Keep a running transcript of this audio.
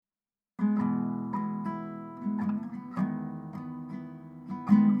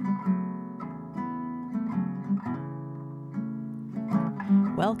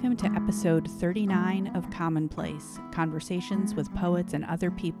Welcome to episode 39 of Commonplace, Conversations with Poets and Other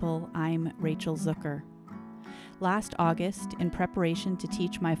People. I'm Rachel Zucker. Last August, in preparation to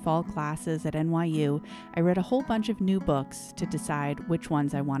teach my fall classes at NYU, I read a whole bunch of new books to decide which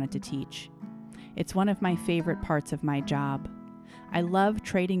ones I wanted to teach. It's one of my favorite parts of my job. I love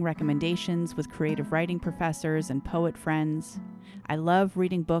trading recommendations with creative writing professors and poet friends. I love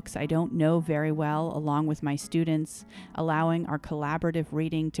reading books I don't know very well along with my students, allowing our collaborative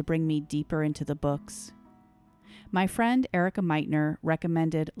reading to bring me deeper into the books. My friend Erica Meitner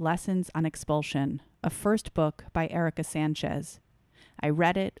recommended Lessons on Expulsion, a first book by Erika Sanchez. I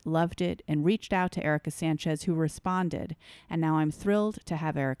read it, loved it, and reached out to Erika Sanchez, who responded, and now I'm thrilled to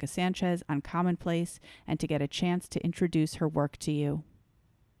have Erika Sanchez on Commonplace and to get a chance to introduce her work to you.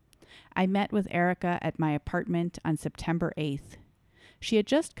 I met with Erika at my apartment on September 8th. She had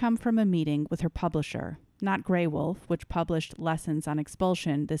just come from a meeting with her publisher, not Graywolf, which published Lessons on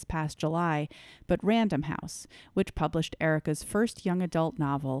Expulsion this past July, but Random House, which published Erika's first young adult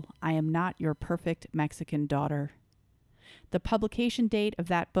novel, I Am Not Your Perfect Mexican Daughter. The publication date of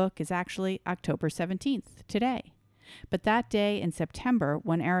that book is actually October 17th, today. But that day in September,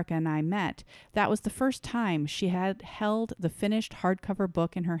 when Erika and I met, that was the first time she had held the finished hardcover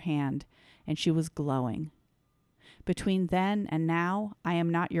book in her hand, and she was glowing. Between then and now, I Am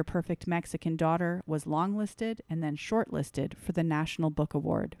Not Your Perfect Mexican Daughter was longlisted and then shortlisted for the National Book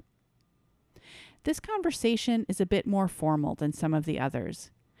Award. This conversation is a bit more formal than some of the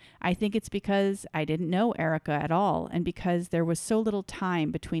others. I think it's because I didn't know Erika at all, and because there was so little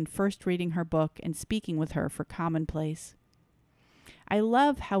time between first reading her book and speaking with her for Commonplace. I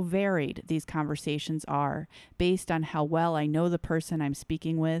love how varied these conversations are, based on how well I know the person I'm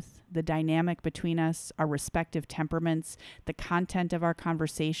speaking with, the dynamic between us, our respective temperaments, the content of our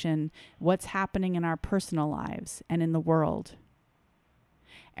conversation, what's happening in our personal lives and in the world.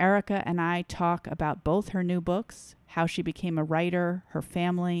 Erika and I talk about both her new books, how she became a writer, her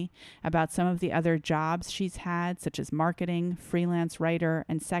family, about some of the other jobs she's had, such as marketing, freelance writer,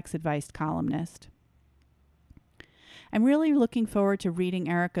 and sex advice columnist. I'm really looking forward to reading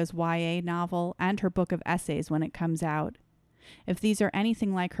Erika's YA novel and her book of essays when it comes out. If these are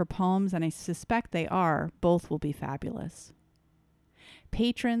anything like her poems, and I suspect they are, both will be fabulous.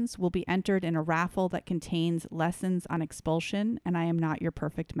 Patrons will be entered in a raffle that contains Lessons on Expulsion and I Am Not Your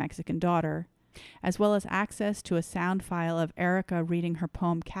Perfect Mexican Daughter, as well as access to a sound file of Erika reading her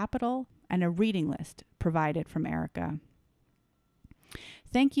poem Capital and a reading list provided from Erika.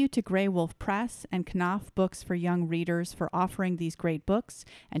 Thank you to Graywolf Press and Knopf Books for Young Readers for offering these great books,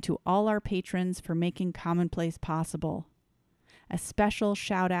 and to all our patrons for making Commonplace possible. A special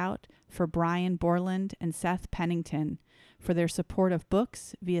shout out for Brian Borland and Seth Pennington for their support of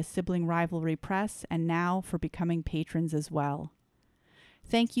books via Sibling Rivalry Press, and now for becoming patrons as well.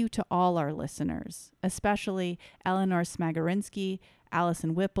 Thank you to all our listeners, especially Eleanor Smagorinsky,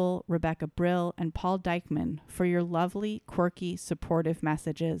 Allison Whipple, Rebecca Brill, and Paul Dykman for your lovely, quirky, supportive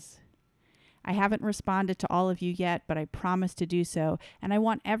messages. I haven't responded to all of you yet, but I promise to do so, and I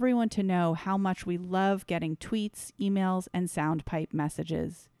want everyone to know how much we love getting tweets, emails, and SoundPipe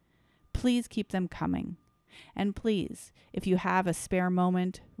messages. Please keep them coming. And please, if you have a spare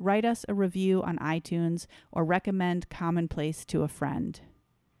moment, write us a review on iTunes or recommend Commonplace to a friend.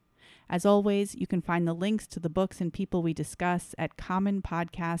 As always, you can find the links to the books and people we discuss at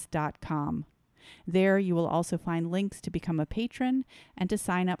commonpodcast.com. There you will also find links to become a patron and to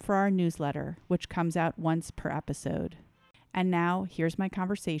sign up for our newsletter, which comes out once per episode. And now, here's my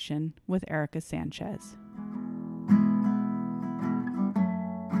conversation with Erika Sanchez.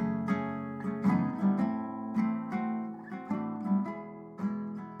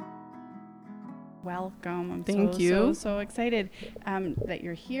 Welcome. I'm so excited that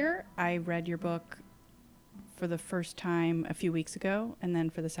you're here. I read your book for the first time a few weeks ago, and then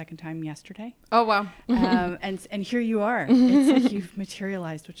for the second time yesterday. Oh, wow. And here you are. It's like you've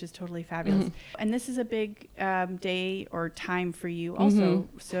materialized, which is totally fabulous. And this is a big day or time for you also.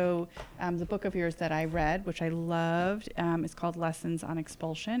 So the book of yours that I read, which I loved, is called Lessons on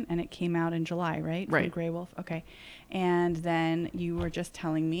Expulsion, and it came out in July, right? Right. From Graywolf. Okay. And then you were just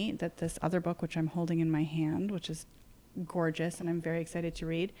telling me that this other book, which I'm holding in my hand, which is gorgeous and I'm very excited to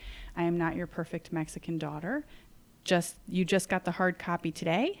read, I Am Not Your Perfect Mexican Daughter. You just got the hard copy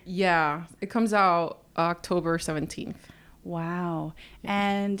today? Yeah, it comes out October 17th. Wow.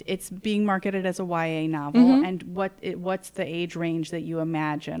 And it's being marketed as a YA novel. And what's the age range that you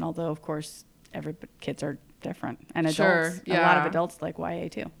imagine? Although, of course, kids are different. And adults, sure, yeah. A lot of adults like YA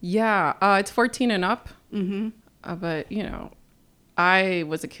too. Yeah, it's 14 and up. But, you know, I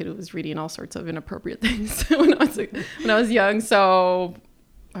was a kid who was reading all sorts of inappropriate things when I was young. So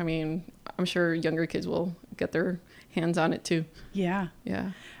I mean, I'm sure younger kids will get their hands on it too. Yeah.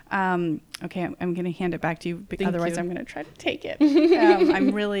 Yeah. Okay, I'm going to hand it back to you. Thank Otherwise, you. I'm going to try to take it.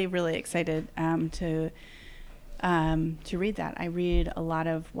 I'm really, really excited to read that. I read a lot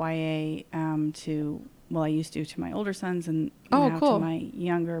of YA I used to my older sons and now cool. to my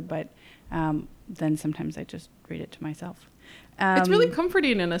younger, but then sometimes I just read it to myself. It's really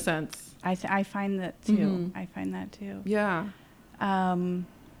comforting in a sense. I find that too. Mm-hmm. I find that too. Yeah.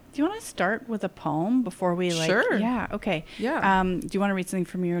 Do you want to start with a poem before we Sure. Yeah. Okay. Yeah. Do you want to read something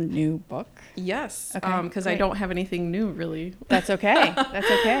from your new book? Yes. Okay, Because I great. don't have anything new really. That's okay.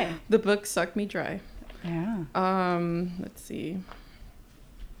 That's okay. The book sucked me dry. Yeah. Let's see.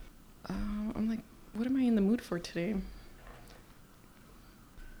 I'm like, what am I in the mood for today?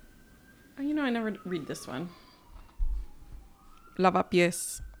 I never read this one.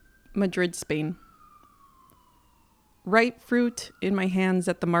 Lavapiés, Madrid, Spain. Ripe fruit in my hands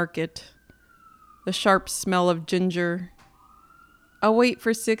at the market. The sharp smell of ginger. I'll wait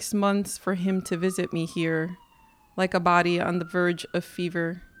for 6 months for him to visit me here, like a body on the verge of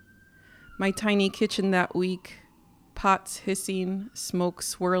fever. My tiny kitchen that week, pots hissing, smoke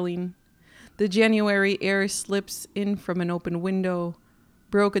swirling. The January air slips in from an open window,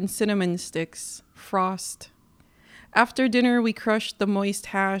 broken cinnamon sticks, frost. After dinner, we crush the moist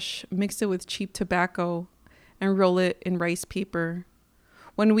hash, mix it with cheap tobacco, and roll it in rice paper.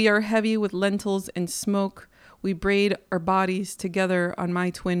 When we are heavy with lentils and smoke, we braid our bodies together on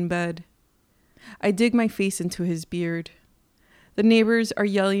my twin bed. I dig my face into his beard. The neighbors are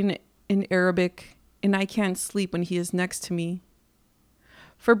yelling in Arabic, and I can't sleep when he is next to me.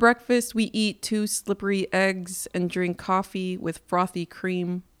 For breakfast, we eat 2 slippery eggs and drink coffee with frothy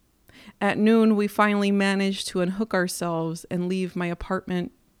cream. At noon, we finally manage to unhook ourselves and leave my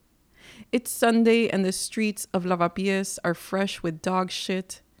apartment. It's Sunday and the streets of Lavapiés are fresh with dog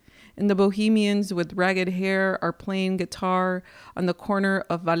shit, and the bohemians with ragged hair are playing guitar on the corner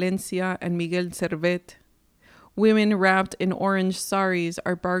of Valencia and Miguel Servet. Women wrapped in orange saris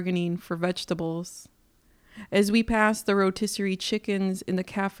are bargaining for vegetables. As we pass the rotisserie chickens in the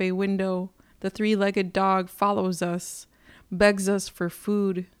cafe window, the 3-legged dog follows us, begs us for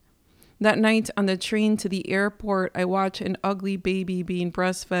food. That night on the train to the airport, I watch an ugly baby being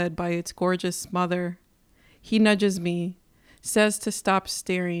breastfed by its gorgeous mother. He nudges me, says to stop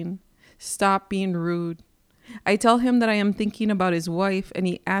staring, stop being rude. I tell him that I am thinking about his wife, and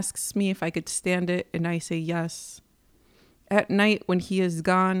he asks me if I could stand it, and I say yes. At night, when he is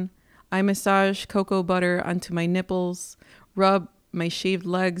gone, I massage cocoa butter onto my nipples, rub my shaved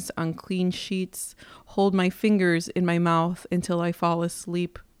legs on clean sheets, hold my fingers in my mouth until I fall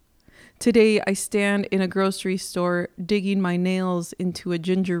asleep. Today, I stand in a grocery store digging my nails into a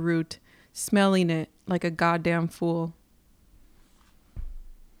ginger root, smelling it like a goddamn fool.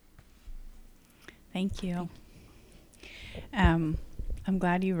 Thank you. I'm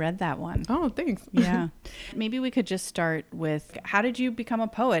glad you read that one. Oh, thanks. Yeah. Maybe we could just start with, how did you become a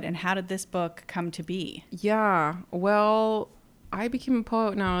poet and how did this book come to be? Yeah, well, I became a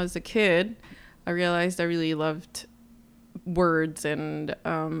poet when I was a kid. I realized I really loved words, and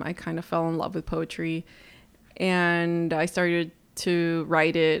I kind of fell in love with poetry, and I started to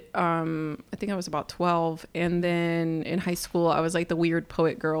write it. I think I was about 12, and then in high school I was like the weird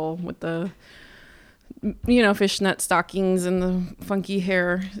poet girl with the fishnet stockings and the funky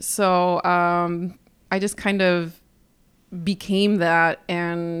hair. So I just kind of became that,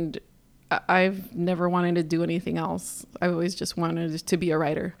 and I've never wanted to do anything else. I always just wanted to be a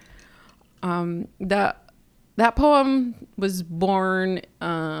writer. That poem was born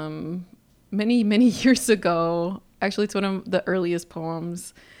many, many years ago. Actually, it's one of the earliest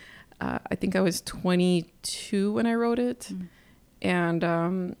poems. I think I was 22 when I wrote it.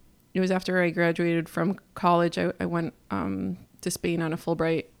 And it was after I graduated from college. I went to Spain on a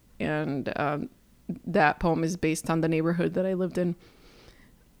Fulbright, and that poem is based on the neighborhood that I lived in.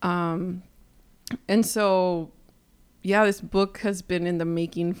 And so, yeah, this book has been in the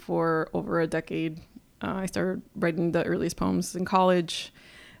making for over a decade. I started writing the earliest poems in college.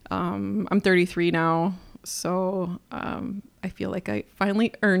 I'm 33 now, so I feel like I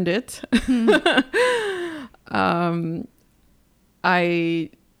finally earned it. I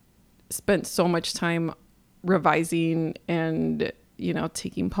spent so much time revising and,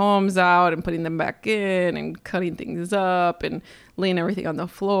 taking poems out and putting them back in and cutting things up and laying everything on the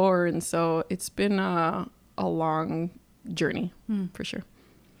floor. And so it's been a long journey for sure.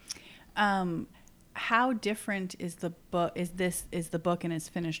 how different is the book? Is the book in its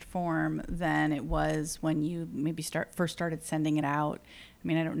finished form than it was when you maybe first started sending it out? I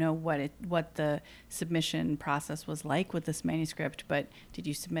mean, I don't know what the submission process was like with this manuscript, but did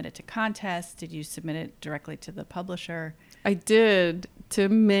you submit it to contests? Did you submit it directly to the publisher? I did, to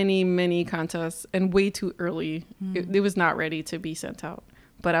many, many contests, and way too early. It was not ready to be sent out,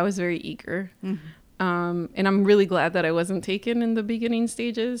 but I was very eager. And I'm really glad that I wasn't taken in the beginning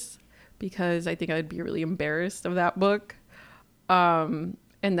stages, because I think I'd be really embarrassed of that book. And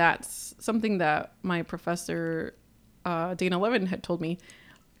that's something that my professor, Dana Levin, had told me.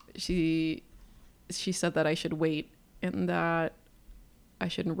 She said that I should wait and that I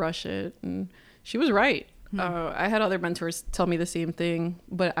shouldn't rush it. And she was right. I had other mentors tell me the same thing,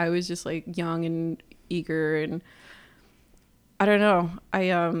 but I was just like young and eager, and I don't know.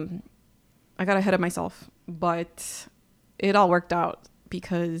 I got ahead of myself, but it all worked out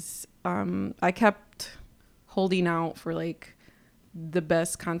because I kept holding out for like the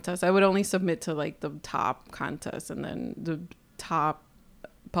best contests. I would only submit to like the top contests, and then the top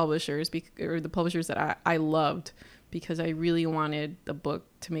publishers, or the publishers that I loved, because I really wanted the book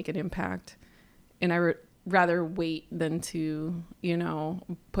to make an impact. And I rather wait than to,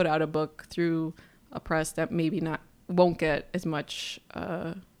 put out a book through a press that maybe won't get as much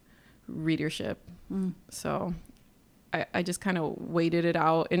readership. So I just kind of waited it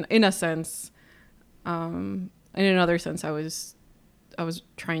out in a sense. In another sense, I was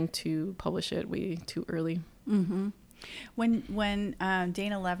trying to publish it way too early. Mm-hmm. When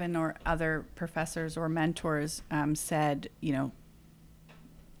Dana Levin or other professors or mentors said,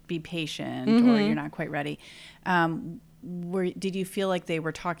 be patient, or you're not quite ready, did you feel like they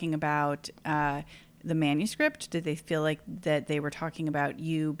were talking about the manuscript? Did they feel like that they were talking about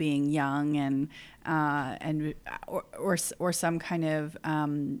you being young and or some kind of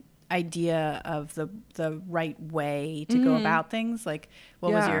idea of the right way to go about things? Like,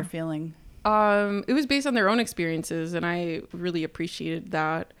 what was your feeling? It was based on their own experiences, and I really appreciated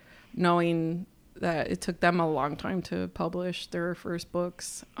that, knowing that it took them a long time to publish their first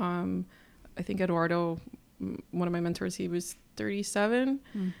books. I think Eduardo, one of my mentors, he was 37,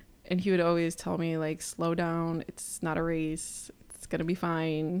 and he would always tell me, like, slow down. It's not a race. It's going to be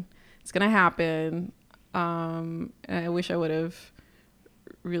fine. It's going to happen. And I wish I would have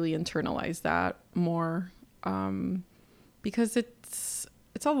really internalized that more, because it's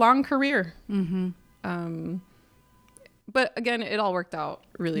a long career. But again, it all worked out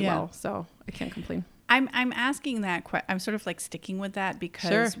really well, so I can't complain. I'm asking that. I'm sort of like sticking with that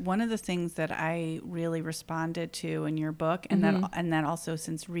because one of the things that I really responded to in your book, and that also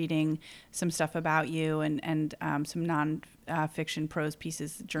since reading some stuff about you and some non-fiction prose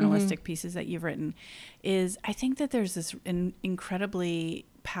pieces, journalistic pieces that you've written, is I think that there's this incredibly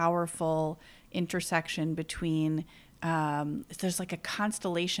powerful intersection between. There's like a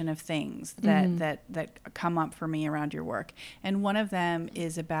constellation of things that come up for me around your work. And one of them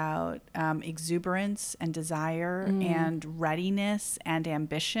is about exuberance and desire and readiness and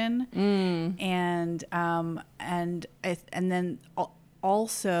ambition. And then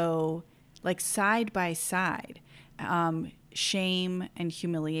also, like, side by side, shame and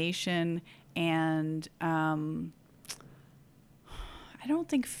humiliation and I don't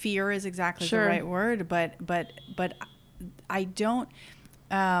think fear is exactly the right word, but I don't,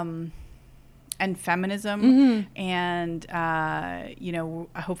 and feminism, and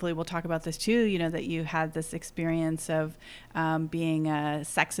hopefully we'll talk about this too. That you had this experience of being a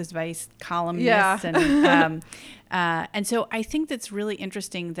sex advice columnist, and so I think that's really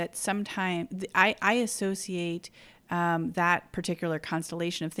interesting. That sometimes I associate. That particular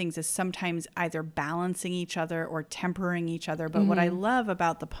constellation of things is sometimes either balancing each other or tempering each other. But what I love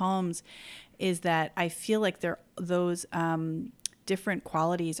about the poems is that I feel like those different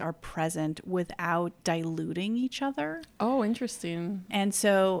qualities are present without diluting each other. Oh, interesting. And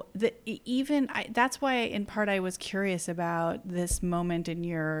so that's why in part I was curious about this moment in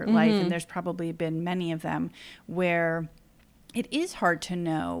your life, and there's probably been many of them, where it is hard to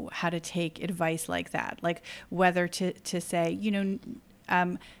know how to take advice like that, like whether to say,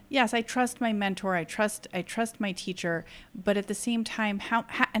 yes, I trust my mentor, I trust my teacher, but at the same time,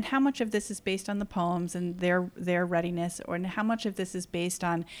 how much of this is based on the poems and their readiness, and how much of this is based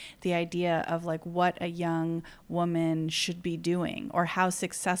on the idea of like what a young woman should be doing, or how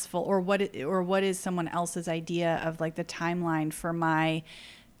successful, or what is someone else's idea of like the timeline for my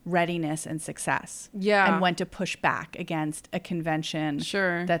readiness and success, and when to push back against a convention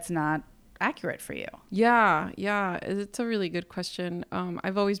that's not accurate for you. It's a really good question.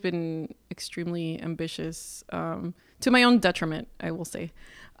 I've always been extremely ambitious, to my own detriment, I will say,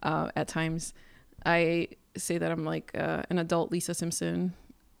 at times, I say that I'm like an adult Lisa Simpson,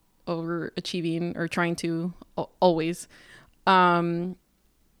 overachieving or trying to always. And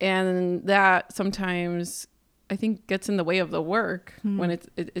that sometimes I think gets in the way of the work when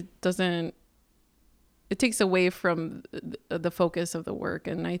it doesn't, it takes away from the focus of the work.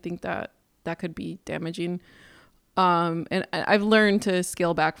 And I think that could be damaging. And I've learned to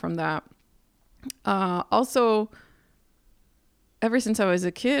scale back from that. Also, ever since I was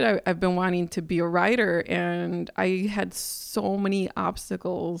a kid, I've been wanting to be a writer, and I had so many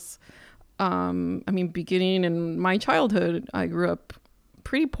obstacles. Beginning in my childhood, I grew up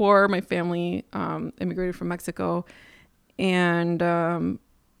pretty poor. My family immigrated from Mexico, and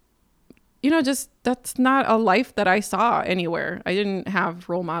just that's not a life that I saw anywhere. I didn't have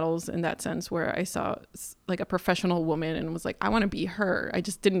role models in that sense where I saw like a professional woman and was like, I want to be her. I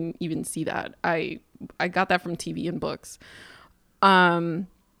just didn't even see that. I got that from TV and books.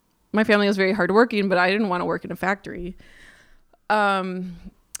 My family was very hardworking, but I didn't want to work in a factory.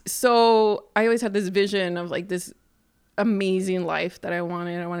 So I always had this vision of like this amazing life that I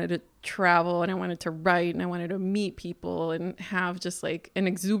wanted. I wanted to travel, and I wanted to write, and I wanted to meet people and have just like an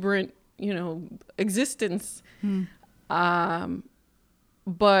exuberant, existence. But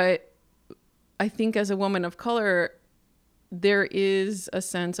I think as a woman of color, there is a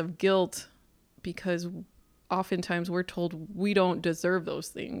sense of guilt because oftentimes we're told we don't deserve those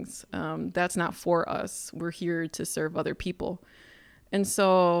things. That's not for us. We're here to serve other people. And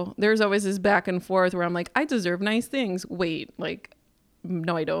so there's always this back and forth where I'm like, I deserve nice things. Wait, like,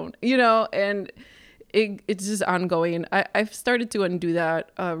 no, I don't, and it's just ongoing. I've started to undo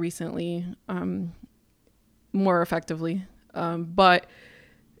that recently more effectively. But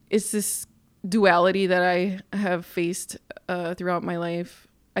it's this duality that I have faced throughout my life.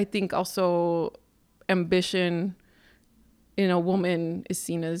 I think also ambition in a woman is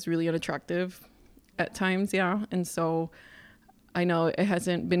seen as really unattractive at times. Yeah. And so I know it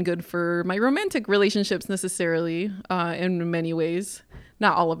hasn't been good for my romantic relationships necessarily in many ways,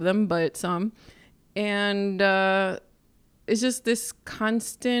 not all of them, but some. And it's just this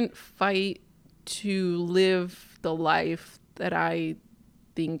constant fight to live the life that I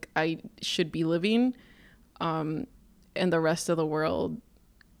think I should be living, and the rest of the world,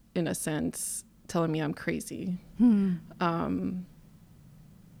 in a sense, telling me I'm crazy. And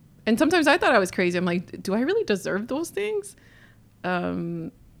sometimes I thought I was crazy. I'm like, do I really deserve those things?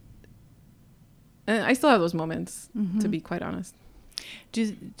 And I still have those moments, to be quite honest.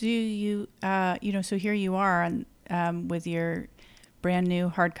 Do you, so here you are with your brand new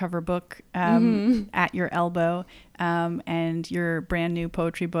hardcover book at your elbow, and your brand new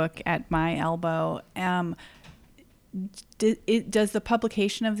poetry book at my elbow. Does the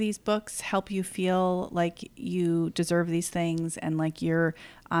publication of these books help you feel like you deserve these things and like you're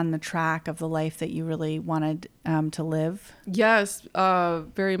on the track of the life that you really wanted to live? Yes,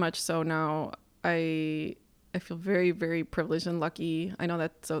 very much so now. I feel very, very privileged and lucky. I know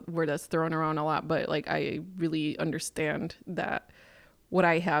that's a word that's thrown around a lot, but like I really understand that what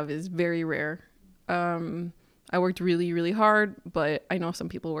I have is very rare. I worked really, really hard, but I know some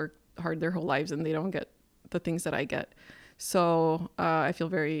people work hard their whole lives and they don't get the things that I get. So I feel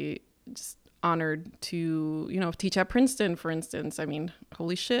very just honored to, teach at Princeton, for instance. I mean,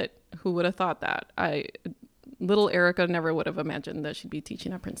 holy shit, who would have thought that? Little Erica never would have imagined that she'd be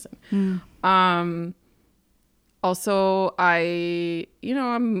teaching at Princeton. Also,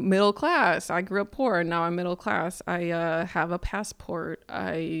 I'm middle class. I grew up poor and now I'm middle class. I have a passport.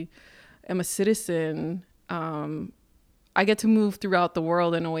 I am a citizen. I get to move throughout the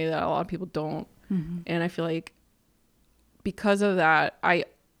world in a way that a lot of people don't. And I feel like because of that, I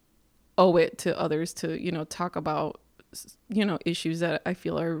owe it to others to, talk about, issues that I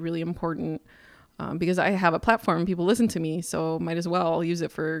feel are really important, because I have a platform, people listen to me, so might as well use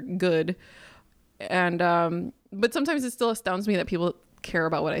it for good. And, but sometimes it still astounds me that people care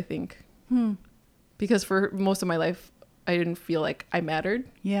about what I think, because for most of my life, I didn't feel like I mattered.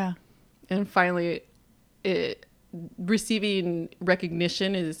 Yeah. And finally receiving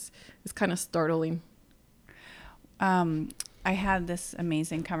recognition is kind of startling. I had this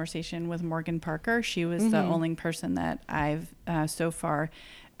amazing conversation with Morgan Parker. She was the only person that I've so far.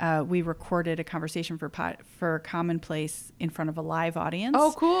 We recorded a conversation for Commonplace in front of a live audience.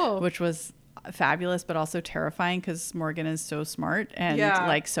 Oh, cool! Which was fabulous, but also terrifying because Morgan is so smart and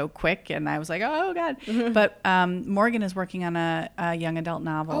like so quick. And I was like, oh God. But Morgan is working on a young adult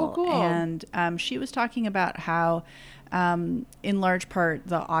novel. Oh, cool. And she was talking about how in large part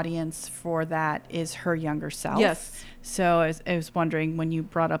the audience for that is her younger self. Yes. So I was wondering when you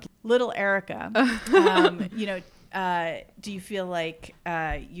brought up little Erica, do you feel like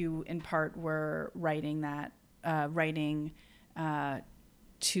you in part were writing that,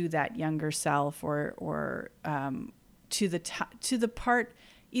 to that younger self, or to the part,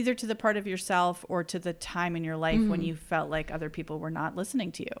 either to the part of yourself or to the time in your life when you felt like other people were not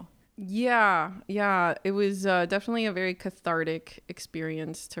listening to you? Yeah. It was definitely a very cathartic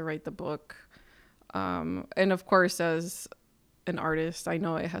experience to write the book. And of course, as an artist, I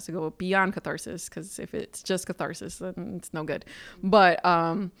know it has to go beyond catharsis, because if it's just catharsis, then it's no good. But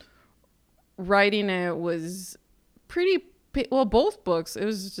writing it was pretty, well, both books, it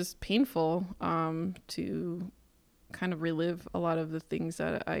was just painful to kind of relive a lot of the things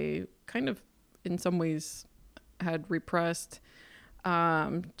that I kind of, in some ways, had repressed.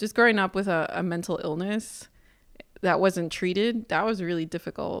 Just growing up with a mental illness that wasn't treated, that was really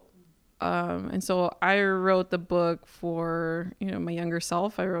difficult. And so I wrote the book for, my younger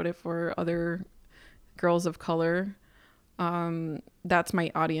self. I wrote it for other girls of color. That's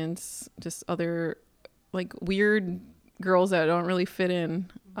my audience, just other like weird girls that don't really fit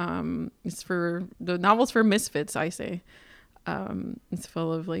in. It's for the novel's for misfits, I say. It's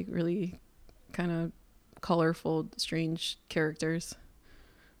full of like really kind of colorful, strange characters.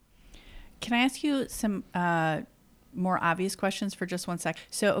 Can I ask you some more obvious questions for just one sec?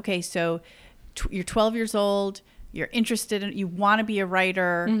 So you're 12 years old. You're interested in, you want to be a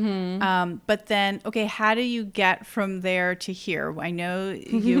writer. But then, how do you get from there to here? I know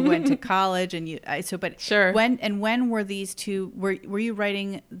you went to college and Sure. When were these two, were you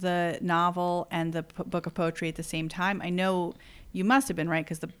writing the novel and the book of poetry at the same time? I know you must have been, right?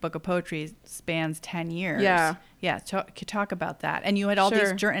 Because the book of poetry spans 10 years. Yeah. Yeah. Talk about that. And you had all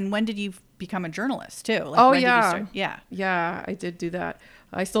Sure. these, and when did you become a journalist too? Like, Oh, when yeah. Did you start? Yeah. Yeah, I did do that.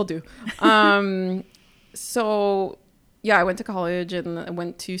 I still do. So, yeah, I went to college and I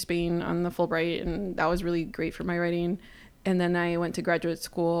went to Spain on the Fulbright, and that was really great for my writing. And then I went to graduate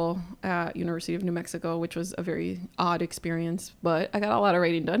school at University of New Mexico, which was a very odd experience, but I got a lot of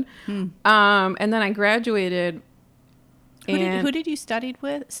writing done. And then I graduated. Who did you study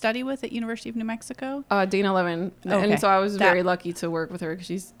with at University of New Mexico? Dana Levin. Okay. And so I was very lucky to work with her because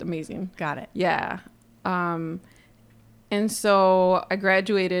she's amazing. Got it. Yeah. And so I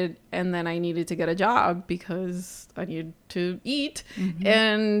graduated, and then I needed to get a job because I needed to eat.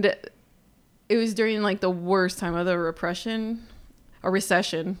 And it was during like the worst time of the recession.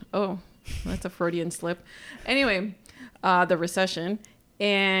 Oh, that's a Freudian slip. Anyway, the recession.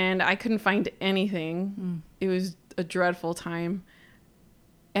 And I couldn't find anything. It was a dreadful time.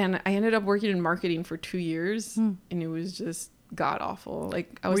 And I ended up working in marketing for 2 years, and it was just god awful.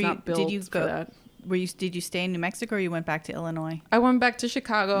 Like, I was not built for that. Did you stay in New Mexico, or you went back to Illinois? I went back to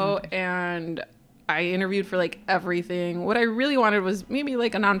Chicago, and I interviewed for like everything. What I really wanted was maybe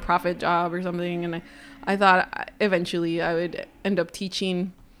like a nonprofit job or something. And I thought eventually I would end up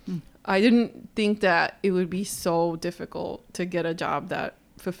teaching. I didn't think that it would be so difficult to get a job that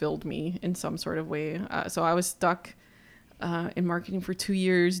fulfilled me in some sort of way. So I was stuck in marketing for 2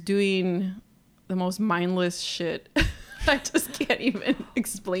 years doing the most mindless shit. I just can't even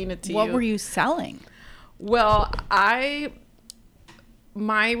explain it to you. What were you selling? Well,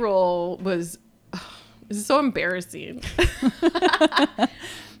 my role was, this is so embarrassing.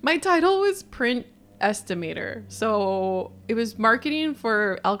 My title was print estimator. So it was marketing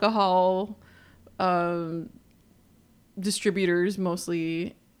for alcohol distributors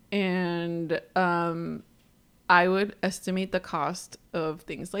mostly. And I would estimate the cost of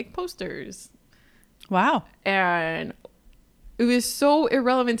things like posters. Wow. And it was so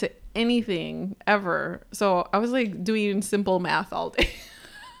irrelevant to anything ever. So I was like doing simple math all day.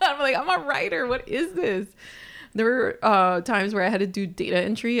 I'm like, I'm a writer. What is this? There were times where I had to do data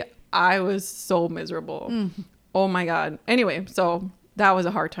entry. I was so miserable. Oh my God. Anyway, so that was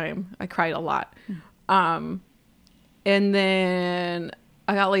a hard time. I cried a lot. And then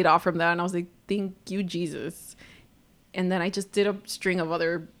I got laid off from that, and I was like, thank you, Jesus. And then I just did a string of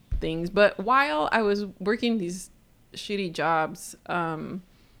other things. But while I was working these shitty jobs,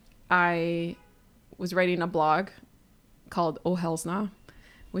 I was writing a blog called Oh Hell's Nah,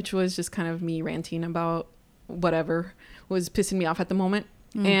 which was just kind of me ranting about whatever was pissing me off at the moment.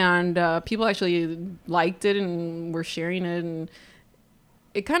 And people actually liked it and were sharing it, and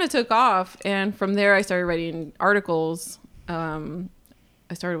it kind of took off. And from there I started writing articles.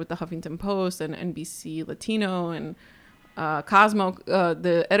 I started with the Huffington Post and NBC Latino and Cosmo.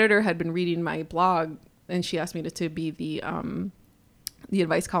 The editor had been reading my blog, and she asked me to be the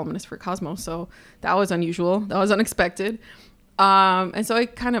advice columnist for Cosmo. So that was unusual. That was unexpected. And so I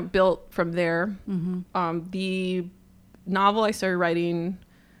kind of built from there. The novel I started writing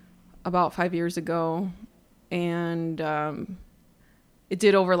about 5 years ago. and it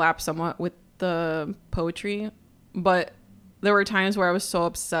did overlap somewhat with the poetry, but there were times where I was so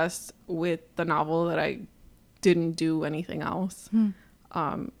obsessed with the novel that I didn't do anything else. In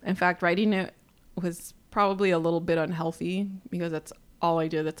fact, writing it was probably a little bit unhealthy because that's all I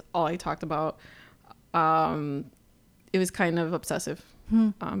did. That's all I talked about. It was kind of obsessive.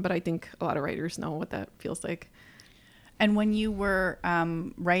 But I think a lot of writers know what that feels like. And when you were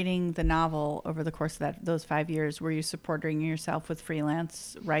writing the novel over the course of those 5 years, were you supporting yourself with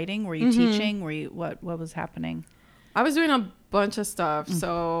freelance writing? Were you teaching? Were you what was happening? I was doing a bunch of stuff.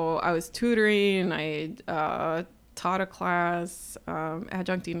 So I was tutoring. I taught a class.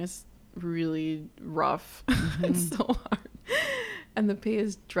 Adjuncting is really rough. It's so hard, and the pay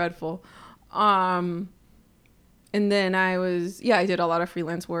is dreadful. And then I did a lot of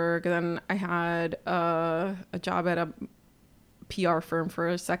freelance work. And then I had a job at a PR firm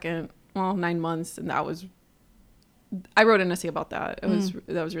for 9 months. And I wrote an essay about that.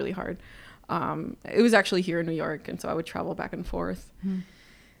 That was really hard. It was actually here in New York. And so I would travel back and forth.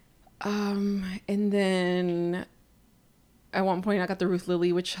 And then at one point I got the Ruth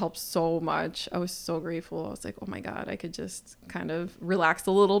Lilly, which helped so much. I was so grateful. I was like, oh my God, I could just kind of relax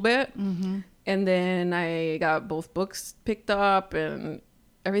a little bit. And then I got both books picked up and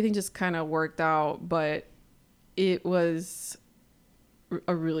everything just kind of worked out. But it was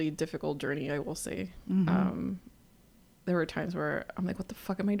a really difficult journey, I will say. There were times where I'm like, what the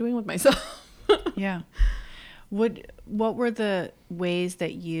fuck am I doing with myself? Yeah. What were the ways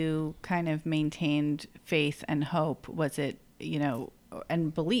that you kind of maintained faith and hope? Was it,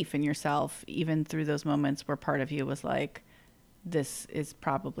 and belief in yourself, even through those moments where part of you was like, this is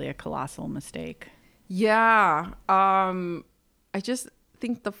probably a colossal mistake? Yeah. I just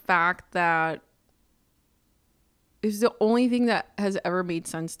think the fact that it's the only thing that has ever made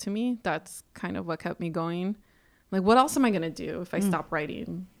sense to me. That's kind of what kept me going. Like, what else am I going to do if I stop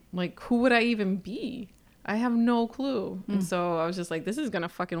writing? Like, who would I even be? I have no clue. And so I was just like, this is going to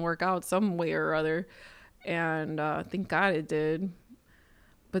fucking work out some way or other. And thank God it did.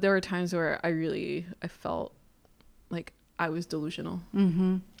 But there were times where I felt like I was delusional.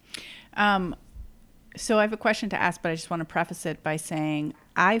 So I have a question to ask, but I just want to preface it by saying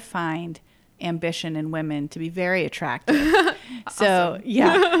I find ambition in women to be very attractive. So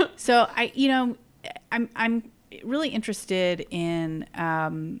yeah. So I'm really interested in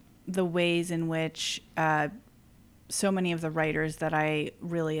the ways in which so many of the writers that I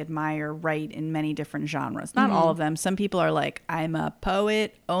really admire write in many different genres. Not all of them. Some people are like, I'm a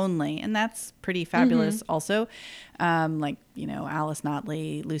poet only, and that's pretty fabulous also. Like, Alice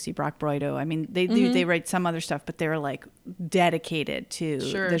Notley, Lucy Brock-Broido. I mean, they write some other stuff, but they're like dedicated to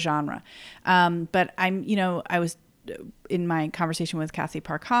the genre. But I was in my conversation with Kathy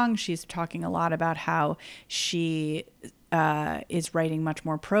Park Hong, she's talking a lot about how she is writing much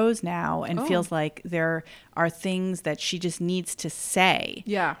more prose now and feels like there are things that she just needs to say.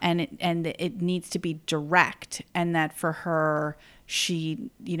 Yeah. And it needs to be direct, and that for her, she,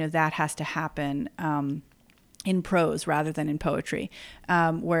 that has to happen in prose rather than in poetry.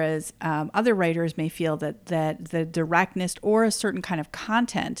 Whereas other writers may feel that the directness or a certain kind of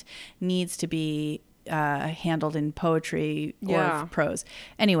content needs to be handled in poetry or prose.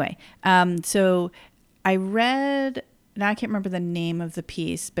 Anyway, so I read, now I can't remember the name of the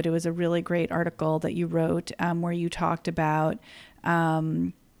piece, but it was a really great article that you wrote where you talked about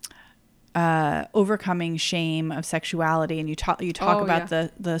overcoming shame of sexuality, and you talk about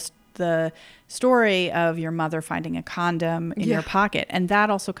the story of your mother finding a condom in your pocket, and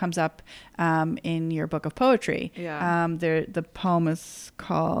that also comes up in your book of poetry. The poem is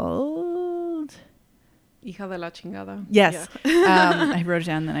called Hija de la chingada. Yes. I wrote it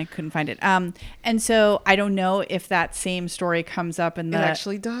down, then I couldn't find it. And so I don't know if that same story comes up in the... It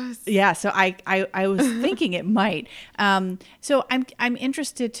actually does. Yeah. So I was thinking it might. So I'm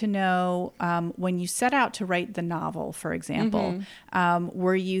interested to know, when you set out to write the novel, for example,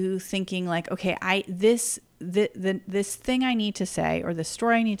 were you thinking like, okay, this thing I need to say, or the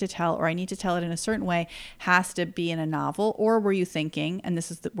story I need to tell, or I need to tell it in a certain way, has to be in a novel? Or were you thinking, and this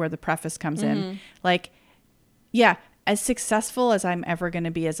is where the preface comes in, like, yeah, as successful as I'm ever going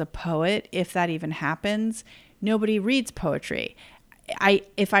to be as a poet, if that even happens, nobody reads poetry.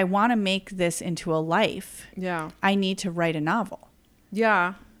 If I want to make this into a life, I need to write a novel.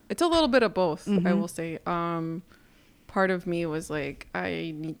 Yeah, it's a little bit of both, I will say. Part of me was like,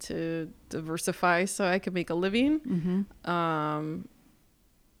 I need to diversify so I can make a living.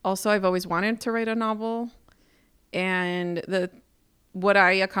 Also, I've always wanted to write a novel, and what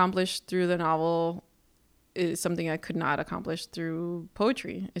I accomplished through the novel is something I could not accomplish through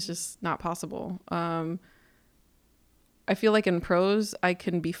poetry. It's just not possible. I feel like in prose, I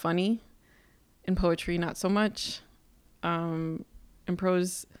can be funny. In poetry, not so much. In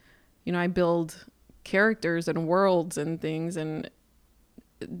prose, I build characters and worlds and things, and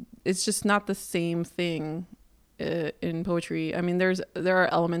it's just not the same thing in poetry. I mean, there are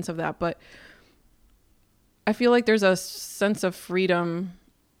elements of that, but I feel like there's a sense of freedom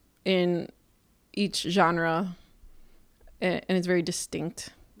in each genre, and it's very distinct.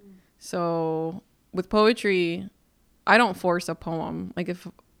 So with poetry, I don't force a poem. Like if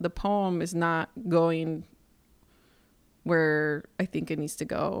the poem is not going where I think it needs to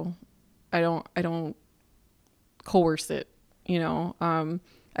go, I don't coerce it,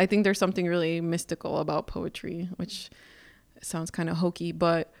 I think there's something really mystical about poetry, which sounds kind of hokey,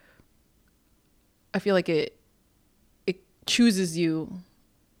 but I feel like it chooses you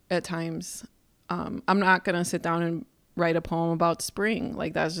at times. I'm not going to sit down and write a poem about spring.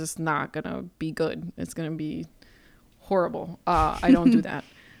 Like that's just not going to be good. It's going to be horrible. I don't do that.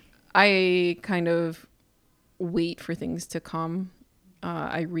 I kind of wait for things to come.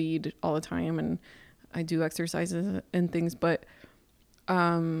 I read all the time and I do exercises and things, but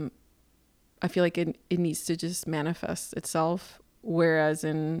I feel like it needs to just manifest itself. Whereas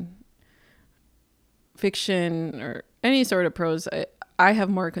in fiction or any sort of prose, I have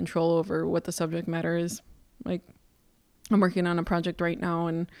more control over what the subject matter is. Like I'm working on a project right now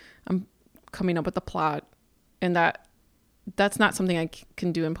and I'm coming up with a plot, and that's not something I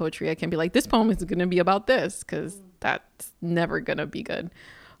can do in poetry. I can't be like, this poem is going to be about this, because that's never going to be good.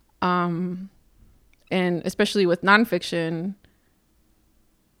 And especially with nonfiction,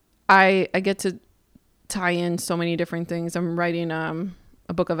 I get to tie in so many different things. I'm writing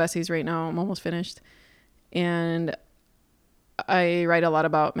a book of essays right now. I'm almost finished. And I write a lot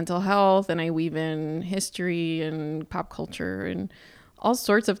about mental health, and I weave in history and pop culture and all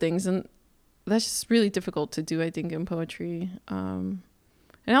sorts of things. And that's just really difficult to do, I think, in poetry. And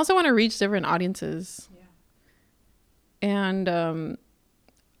I also want to reach different audiences. Yeah. And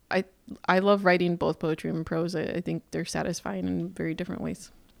I love writing both poetry and prose. I think they're satisfying in very different ways.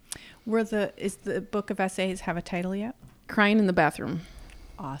 Is the book of essays have a title yet? Crying in the Bathroom.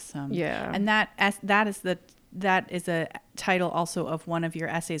 Awesome. Yeah. And that is a title also of one of your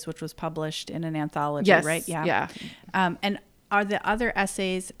essays, which was published in an anthology, yes. right? Yeah. Yeah. And are the other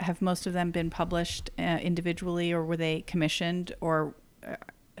essays, have most of them been published individually, or were they commissioned, or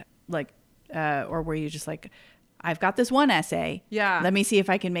or were you just like, I've got this one essay. Yeah. Let me see if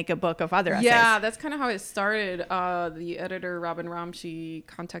I can make a book of other essays. Yeah, that's kind of how it started. The editor, Robin Ram, she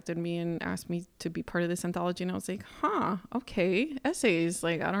contacted me and asked me to be part of this anthology. And I was like, okay, essays.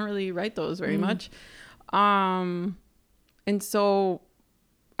 Like, I don't really write those very much. And so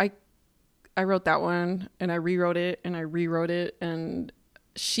I wrote that one, and I rewrote it, and I rewrote it. And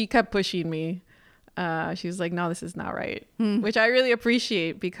she kept pushing me. She was like, no, this is not right, which I really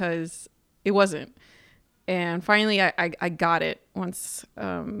appreciate, because it wasn't. And finally, I got it once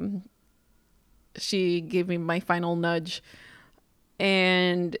she gave me my final nudge.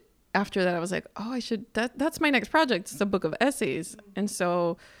 And after that, I was like, oh, that's my next project. It's a book of essays. And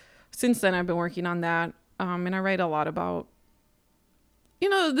so since then, I've been working on that. And I write a lot about,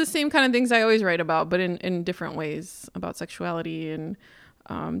 the same kind of things I always write about, but in different ways, about sexuality and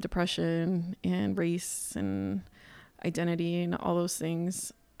depression and race and identity and all those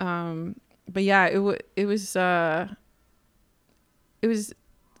things. But yeah, it was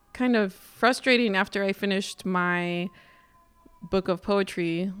kind of frustrating after I finished my book of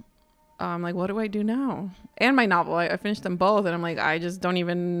poetry. Like, what do I do now? And my novel, I finished them both, and I'm like, I just don't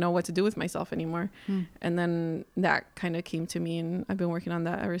even know what to do with myself anymore. And then that kind of came to me, and I've been working on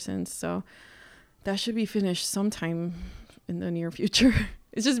that ever since. So that should be finished sometime in the near future.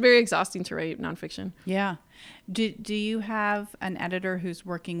 It's just very exhausting to write nonfiction. Yeah. Do you have an editor who's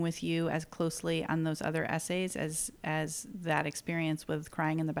working with you as closely on those other essays as that experience with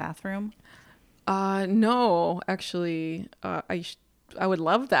Crying in the Bathroom? No, actually, I would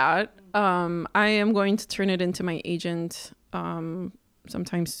love that. I am going to turn it into my agent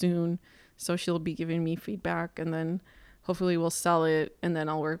sometime soon, so she'll be giving me feedback, and then hopefully we'll sell it, and then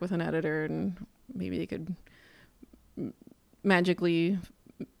I'll work with an editor, and maybe they could magically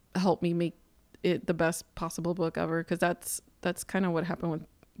help me make it the best possible book ever, because that's kind of what happened with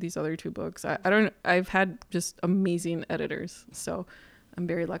these other two books. I've had just amazing editors, so I'm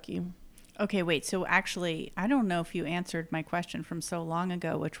very lucky. Okay, wait. So actually, I don't know if you answered my question from so long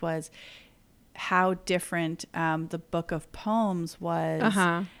ago, which was how different the book of poems was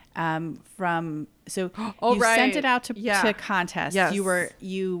from. So you sent it out to contest. Yes.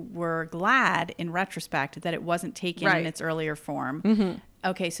 You were glad in retrospect that it wasn't taken in its earlier form.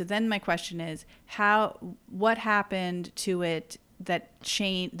 Okay, so then my question is, what happened to it that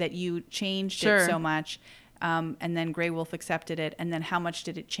you changed it so much, and then Grey Wolf accepted it, and then how much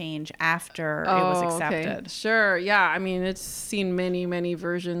did it change after it was accepted? Okay. Sure. Yeah. I mean, it's seen many, many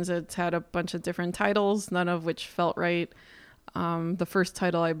versions. It's had a bunch of different titles, none of which felt right. The first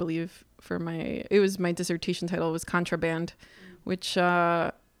title, I believe, it was my dissertation title, was Contraband, which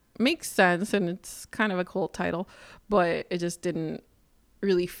makes sense, and it's kind of a cool title, but it just didn't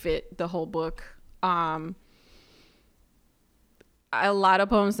really fit the whole book. A lot of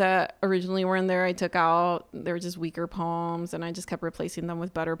poems that originally were in there I took out. They were just weaker poems, and I just kept replacing them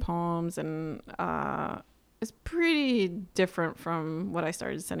with better poems, and it's pretty different from what I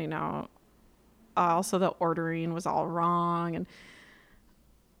started sending out. Also, the ordering was all wrong, and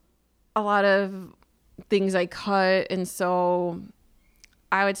a lot of things I cut, and so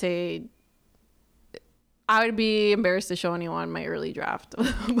I would say I would be embarrassed to show anyone my early draft of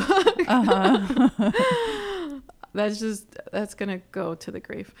the book. That's gonna go to the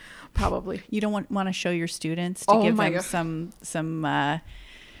grave, probably. You don't want to show your students to give them some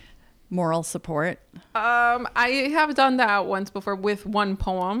moral support? I have done that once before with one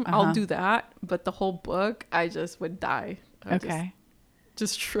poem. I'll do that, but the whole book, I just would die.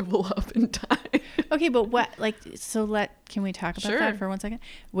 Just shrivel up and die. Okay, but can we talk about that for 1 second?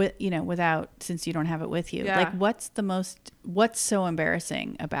 Since you don't have it with you, what's so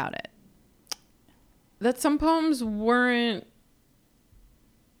embarrassing about it? That some poems weren't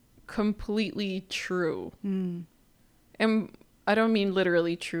completely true. And I don't mean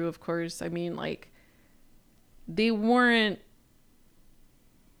literally true, of course. I mean, like, they weren't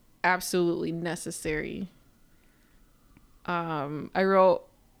absolutely necessary. I wrote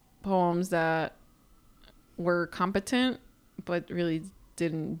poems that were competent, but really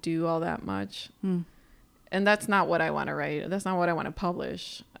didn't do all that much. And that's not what I want to write. That's not what I want to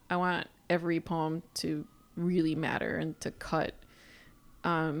publish. I want every poem to really matter and to cut.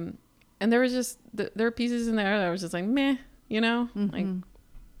 And there was just, there are pieces in there that I was just like, meh, like.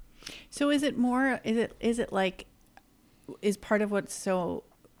 So is it part of what's so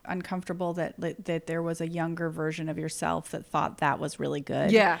uncomfortable that there was a younger version of yourself that thought that was really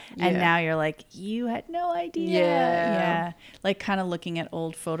good? And now you're like, you had no idea. Like kind of looking at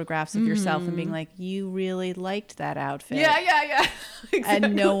old photographs of yourself and being like, you really liked that outfit. Exactly.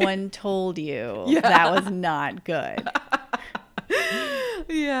 And no one told you that was not good.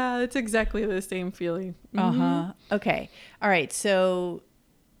 It's exactly the same feeling. Okay. All right. So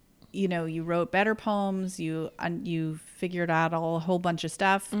you wrote better poems, you figured out a whole bunch of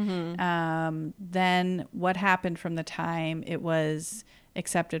stuff. Then what happened from the time it was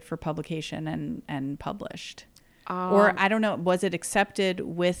accepted for publication and published? Or I don't know, was it accepted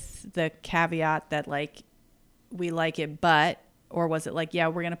with the caveat that like, we like it, or was it like, yeah,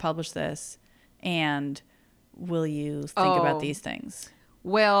 we're going to publish this, and will you think about these things?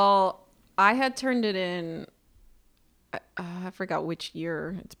 Well, I had turned it in, I forgot which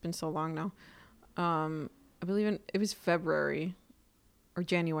year. It's been so long now. I believe it was February or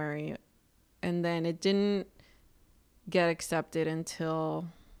January. And then it didn't get accepted until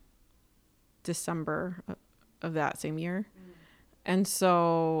December of that same year. And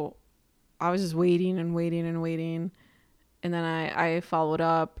so I was just waiting and waiting and waiting. And then I followed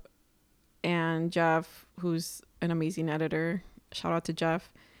up, and Jeff, who's an amazing editor, shout out to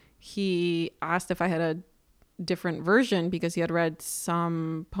Jeff, he asked if I had a different version because he had read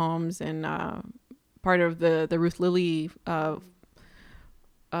some poems in part of the Ruth Lilly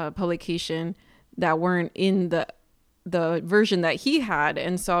publication that weren't in the version that he had.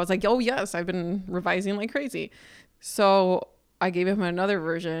 And so I was like, oh yes, I've been revising like crazy. So I gave him another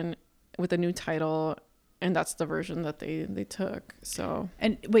version with a new title, and that's the version that they took. So,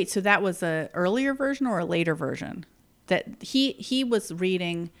 and wait, so that was a earlier version or a later version that he was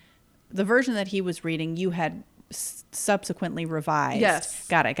reading? The version that he was reading, you had subsequently revised. Yes.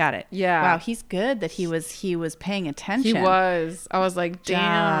 Got it. Yeah. Wow, he's good that he was paying attention. He was. I was like,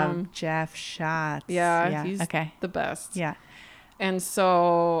 damn. Jeff Schatz. Yeah. He's the best. Yeah. And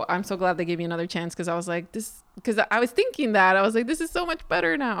so I'm so glad they gave me another chance, because I was like, because I was thinking that. I was like, this is so much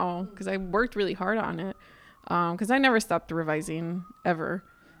better now, because I worked really hard on it. Because I never stopped revising ever.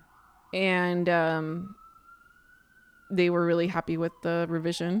 And they were really happy with the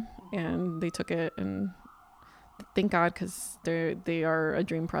revision, and they took it, and thank God, because they are a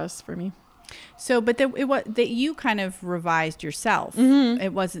dream press for me. So, but it was that you kind of revised yourself.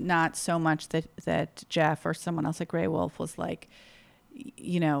 It was not so much that Jeff or someone else at Grey Wolf was like,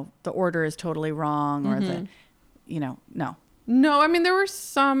 the order is totally wrong, or no. No, I mean, there were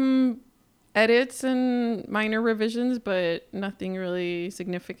some edits and minor revisions, but nothing really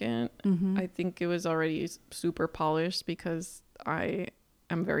significant. Mm-hmm. I think it was already super polished because I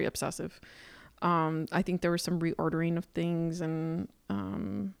am very obsessive. I think there was some reordering of things, and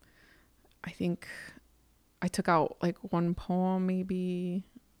I think I took out like one poem, maybe.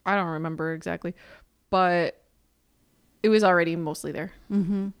 I don't remember exactly, but it was already mostly there.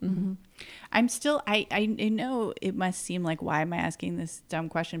 Mm-hmm. Mm-hmm. I'm still, I know it must seem like, why am I asking this dumb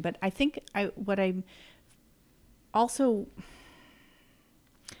question? But I think what I'm also,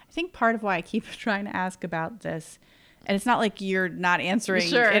 I think part of why I keep trying to ask about this, and it's not like you're not answering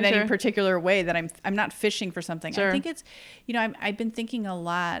in any particular way, that I'm not fishing for something. Sure. I think it's, I've been thinking a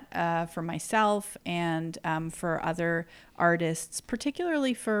lot for myself and for other artists,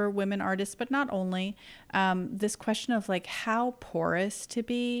 particularly for women artists, but not only, this question of like how porous to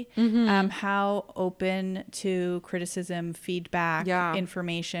be, how open to criticism, feedback,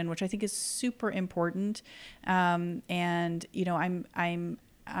 information, which I think is super important. And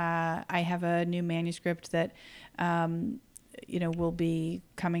I have a new manuscript that, will be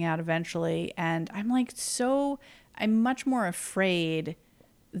coming out eventually. And I'm much more afraid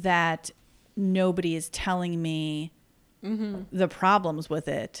that nobody is telling me the problems with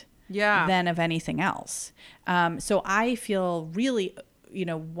it than of anything else. So I feel really,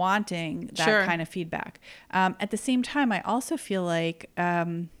 wanting that kind of feedback. At the same time, I also feel like,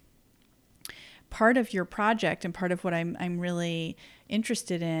 part of your project and part of what I'm really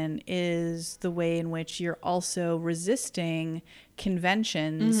interested in is the way in which you're also resisting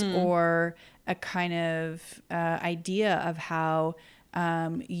conventions or a kind of idea of how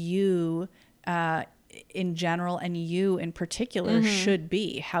you in general and you in particular should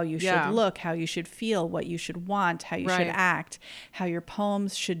be, how you should look, how you should feel, what you should want, how you should act, how your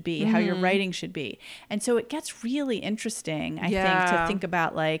poems should be, how your writing should be. And so it gets really interesting, I think, to think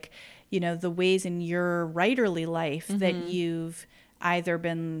about like, the ways in your writerly life that you've either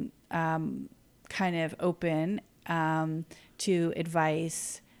been kind of open to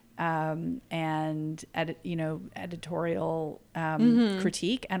advice and editorial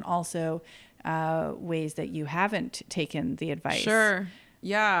critique, and also ways that you haven't taken the advice. Sure.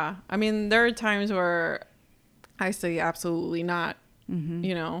 Yeah. I mean, there are times where I say absolutely not.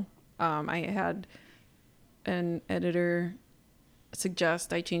 I had an editor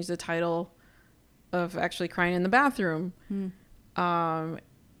suggest I change the title of actually Crying in the Bathroom. And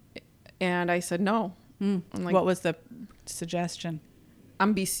I said no. Like, what was the suggestion?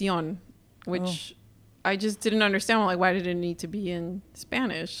 Ambición, which I just didn't understand. Like, why did it need to be in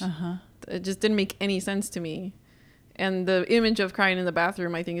Spanish? It just didn't make any sense to me. And the image of crying in the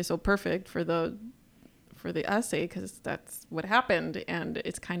bathroom, I think, is so perfect for the essay, because that's what happened, and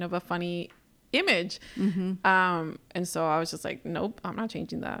it's kind of a funny image. And so I was just like, nope, I'm not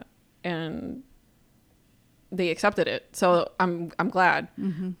changing that. And they accepted it, so I'm glad.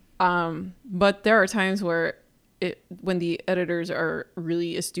 But there are times where when the editors are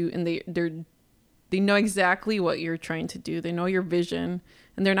really astute and they know exactly what you're trying to do, they know your vision,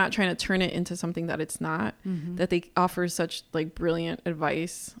 and they're not trying to turn it into something that it's not, that they offer such like brilliant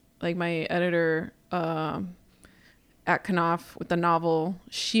advice. Like my editor at Knopf with the novel,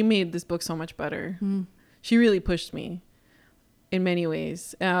 she made this book so much better. She really pushed me in many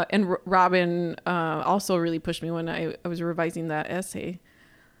ways. And Robin also really pushed me when I was revising that essay.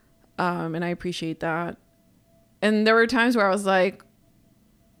 And I appreciate that. And there were times where I was like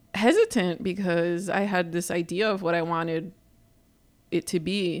hesitant because I had this idea of what I wanted it to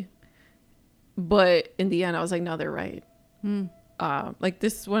be. But in the end, I was like, no, they're right. Like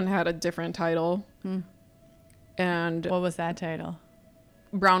this one had a different title. And what was that title?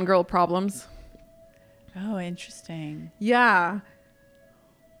 Brown Girl Problems. Oh, interesting. Yeah.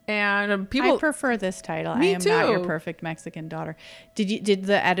 And people, I prefer this title. Me I am too. Not Your Perfect Mexican Daughter. Did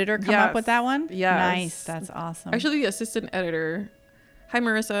the editor come up with that one? Yes. Nice. That's awesome. Actually, the assistant editor. Hi,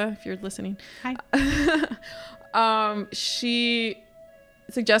 Marissa, if you're listening. Hi. She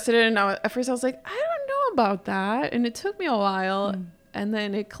suggested it, and at first I was like, I don't know about that, and it took me a while, and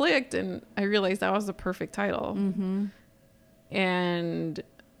then it clicked, and I realized that was the perfect title, and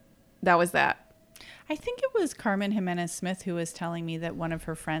that was that. I think it was Carmen Jimenez Smith who was telling me that one of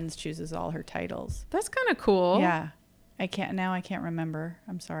her friends chooses all her titles. That's kind of cool. Yeah. I can't remember.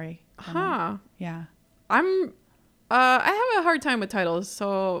 I'm sorry. Yeah. I have a hard time with titles.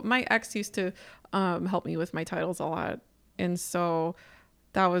 So my ex used to help me with my titles a lot. And so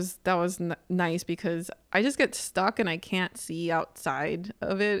that was nice because I just get stuck and I can't see outside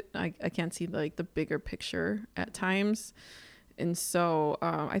of it. I can't see like the bigger picture at times. And so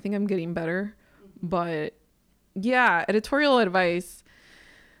I think I'm getting better. But yeah, editorial advice.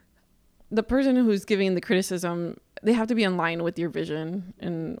 the person who's giving the criticism, they have to be in line with your vision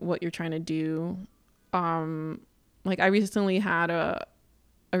and what you're trying to do. Like I recently had a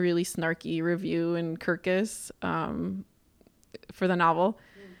really snarky review in Kirkus for the novel.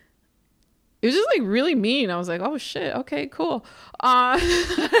 It was just like really mean. I was like, oh shit, okay, cool. I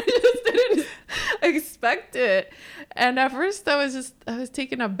just didn't expect it. And at first I was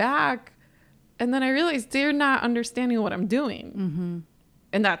taken aback. And then I realized they're not understanding what I'm doing. Mm-hmm.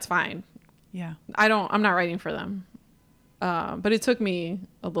 And that's fine. Yeah. I'm not writing for them. But it took me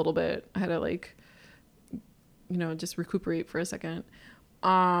a little bit. I had to like, just recuperate for a second.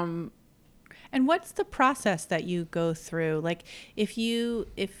 And what's the process that you go through? Like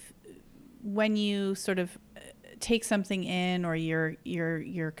when you sort of take something in, or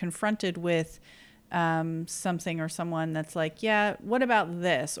you're confronted with something or someone that's like, yeah, what about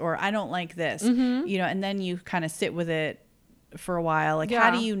this? Or I don't like this, and then you kind of sit with it for a while. Like,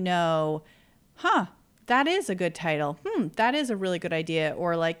 how do you know, that is a good title. That is a really good idea.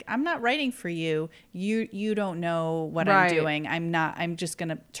 Or like, I'm not writing for you. You don't know what I'm doing. I'm just going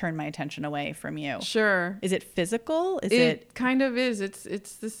to turn my attention away from you. Sure. Is it physical? It kind of is.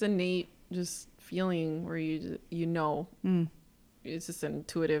 It's this innate just feeling where it's just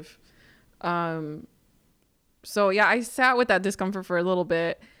intuitive. So yeah, I sat with that discomfort for a little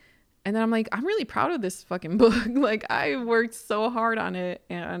bit, and then I'm like, I'm really proud of this fucking book. Like I worked so hard on it,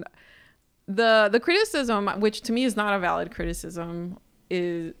 and the criticism, which to me is not a valid criticism,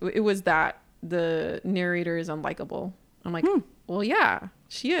 was that the narrator is unlikable. I'm like, well, yeah,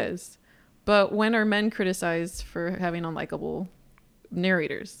 she is. But when are men criticized for having unlikable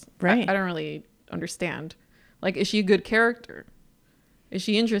narrators? Right. I don't really understand. Like, is she a good character? Is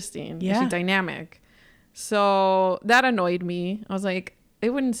she interesting? Yeah. Is she dynamic? So that annoyed me. I was like, they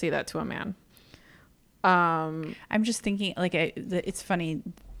wouldn't say that to a man. I'm just thinking, like, it's funny.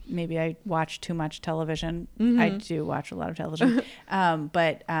 Maybe I watch too much television. I do watch a lot of television.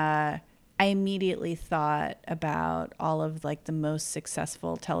 But I immediately thought about all of like the most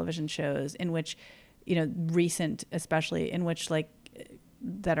successful television shows in which, recent, especially in which like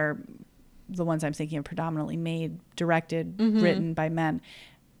that are the ones I'm thinking of predominantly made, directed, written by men,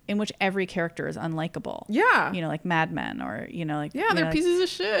 in which every character is unlikable. Yeah. Like Mad Men, or, like, they're pieces of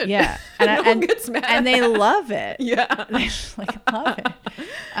shit. Yeah. And no one gets mad. And they love it. Yeah. They like love it.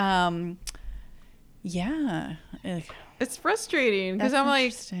 Yeah. It's frustrating because I'm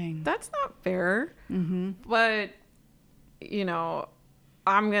like, that's not fair. But,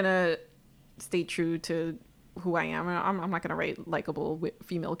 I'm going to stay true to who I am. I'm not going to write likable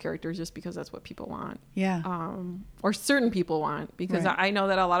female characters just because that's what people want. Yeah. Or certain people want, because I know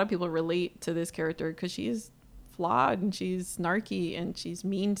that a lot of people relate to this character because she's flawed and she's snarky and she's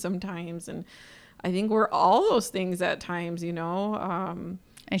mean sometimes. And I think we're all those things at times, And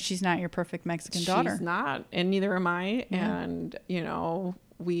she's not your perfect Mexican daughter. She's not, and neither am I. Yeah. And,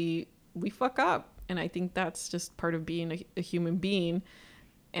 we fuck up. And I think that's just part of being a human being.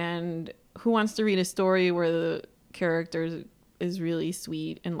 And who wants to read a story where the character is really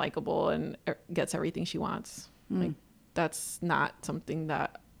sweet and likable and gets everything she wants? Like, that's not something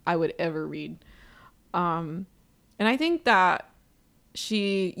that I would ever read. And I think that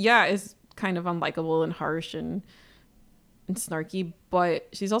she, is kind of unlikable and harsh and snarky, but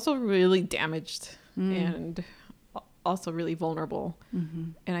she's also really damaged and also really vulnerable.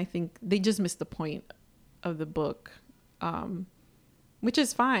 And I think they just missed the point of the book, which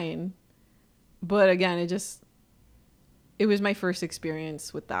is fine. But again, it was my first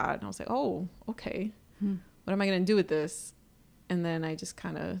experience with that. And I was like, oh, okay. What am I going to do with this? And then I just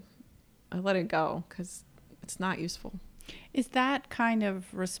I let it go because it's not useful. Is that kind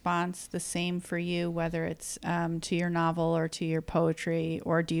of response the same for you, whether it's to your novel or to your poetry?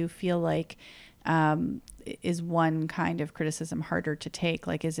 Or do you feel like is one kind of criticism harder to take?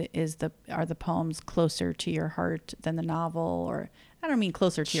 Like, are the poems closer to your heart than the novel? Or I don't mean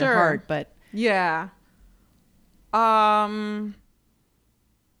closer to your heart, but yeah. I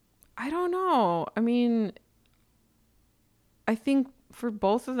don't know. I mean, I think for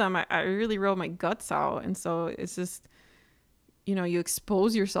both of them, I really wrote my guts out. And so it's just, you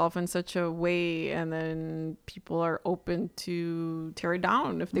expose yourself in such a way, and then people are open to tear it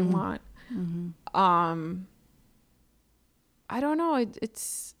down if they want. I don't know.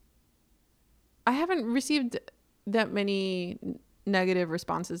 I haven't received that many negative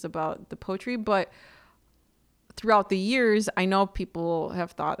responses about the poetry, but throughout the years, I know people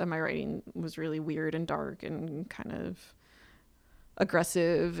have thought that my writing was really weird and dark and kind of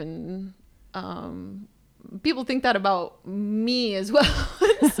aggressive, and people think that about me as well.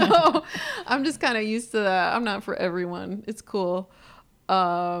 So I'm just kind of used to that. I'm not for everyone. It's cool.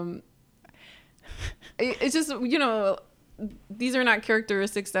 It's just, these are not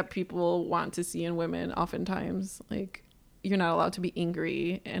characteristics that people want to see in women oftentimes. Like, you're not allowed to be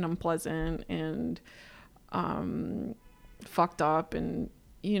angry and unpleasant and fucked up and,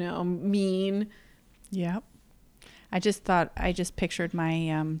 mean. Yep. I just pictured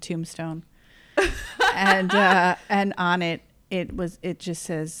my tombstone. And on it just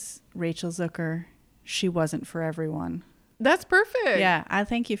says Rachel Zucker, she wasn't for everyone. That's perfect. Yeah, I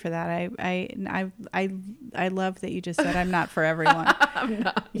thank you for that. I love that you just said I'm not for everyone. I'm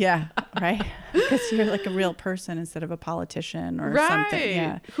not. Yeah, right. Because you're like a real person instead of a politician or something.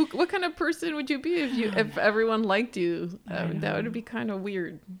 Yeah. What kind of person would you be if everyone liked you? That would be kind of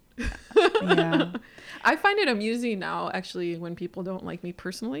weird. Yeah. I find it amusing now, actually, when people don't like me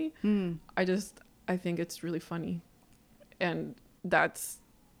personally. I think it's really funny, and that's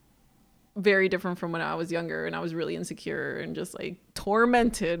very different from when I was younger and I was really insecure and just like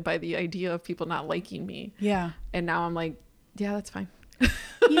tormented by the idea of people not liking me. Yeah. And now I'm like, yeah, that's fine.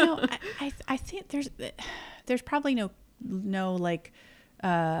 I think there's probably no like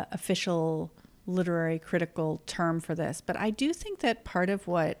official literary critical term for this, but I do think that part of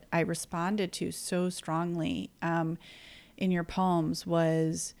what I responded to so strongly in your poems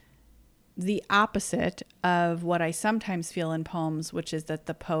was the opposite of what I sometimes feel in poems, which is that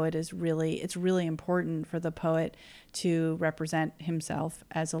the poet it's really important for the poet to represent himself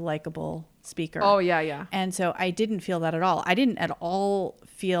as a likable speaker. Oh, yeah. And so I didn't feel that at all. I didn't at all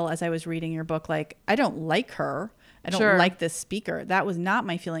feel, as I was reading your book, like, I don't like her. I don't like this speaker. That was not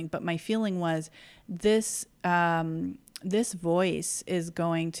my feeling. But my feeling was this voice is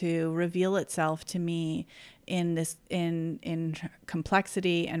going to reveal itself to me in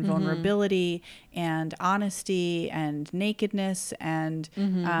complexity and vulnerability and honesty and nakedness and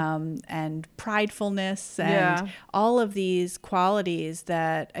pridefulness and all of these qualities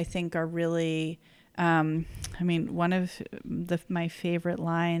that I think are really one of my favorite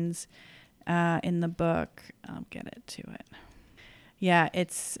lines in the book, I'll get it to it. Yeah,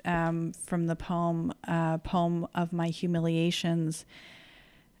 it's from the poem of My Humiliations.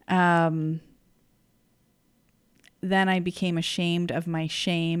 Then I became ashamed of my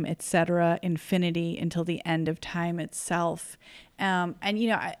shame, etc., infinity until the end of time itself.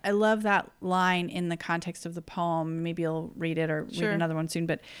 I love that line in the context of the poem. Maybe you'll read it or read another one soon.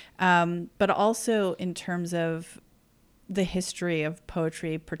 But also in terms of the history of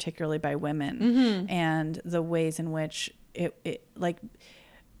poetry, particularly by women, and the ways in which it like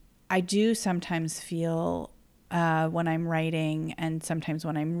I do sometimes feel when I'm writing and sometimes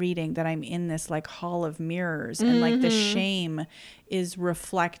when I'm reading that I'm in this like hall of mirrors and like the shame is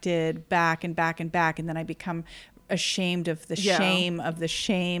reflected back and back and back, and then I become ashamed of the shame of the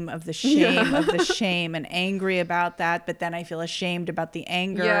shame of the shame of the shame and angry about that, but then I feel ashamed about the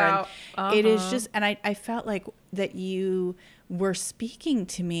anger. And it is just, and I felt like that you were speaking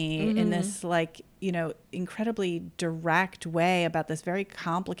to me in this like, incredibly direct way about this very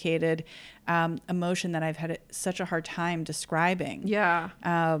complicated emotion that I've had such a hard time describing. Yeah.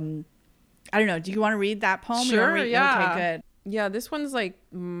 I don't know. Do you want to read that poem? Sure. Yeah. Okay, good. Yeah. This one's like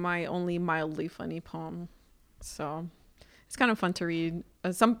my only mildly funny poem. So it's kind of fun to read.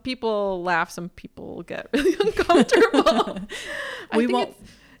 Some people laugh, some people get really uncomfortable.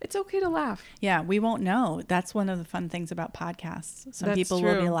 It's okay to laugh. Yeah, we won't know. That's one of the fun things about podcasts. Some people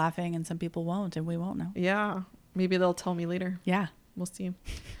will be laughing and some people won't, and we won't know. Yeah, maybe they'll tell me later. Yeah. We'll see.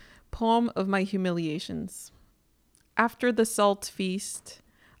 Poem of My Humiliations. After the salt feast,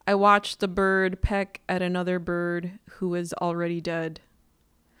 I watched a bird peck at another bird who is already dead.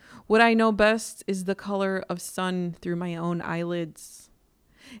 What I know best is the color of sun through my own eyelids.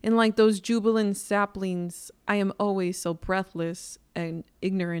 And like those jubilant saplings, I am always so breathless and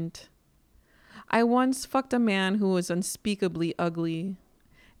ignorant. I once fucked a man who was unspeakably ugly,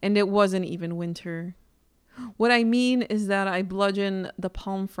 and it wasn't even winter. What I mean is that I bludgeoned the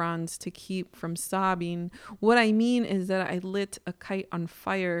palm fronds to keep from sobbing. What I mean is that I lit a kite on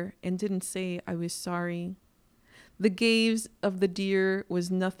fire and didn't say I was sorry. The gaze of the deer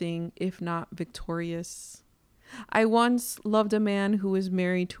was nothing if not victorious. I once loved a man who was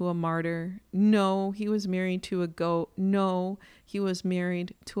married to a martyr. No, he was married to a goat. No, he was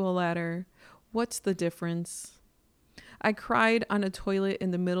married to a ladder. What's the difference? I cried on a toilet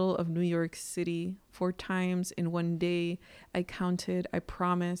in the middle of New York City 4 times in one day. I counted, I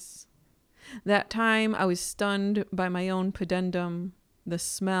promise. That time I was stunned by my own pudendum, the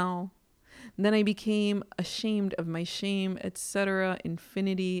smell. Then I became ashamed of my shame, etc.,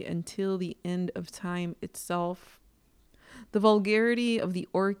 infinity until the end of time itself. The vulgarity of the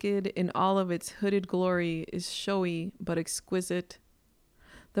orchid in all of its hooded glory is showy but exquisite.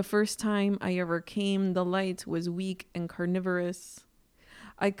 The first time I ever came, the light was weak and carnivorous.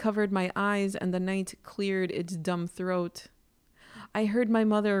 I covered my eyes and the night cleared its dumb throat. I heard my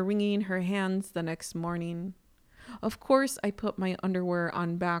mother wringing her hands the next morning. Of course, I put my underwear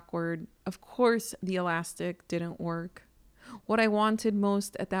on backward. Of course, the elastic didn't work. What I wanted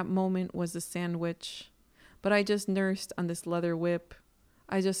most at that moment was a sandwich. But I just nursed on this leather whip.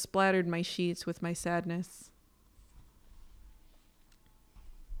 I just splattered my sheets with my sadness.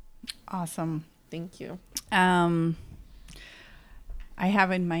 Awesome. Thank you. I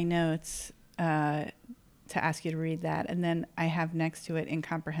have in my notes to ask you to read that. And then I have next to it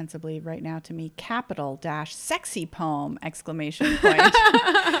incomprehensibly right now to me, capital-sexy poem, exclamation point.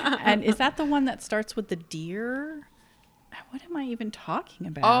 And is that the one that starts with the deer? What am I even talking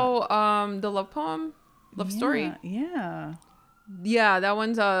about? Oh, the love poem? Love story? Yeah. Yeah, that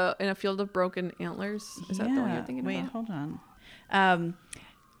one's in a field of broken antlers. Is that the one you're thinking about? Wait, hold on.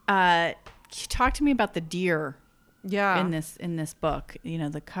 Talk to me about the deer. Yeah. In this book, you know,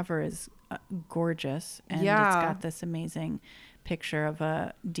 the cover is gorgeous, and it's got this amazing picture of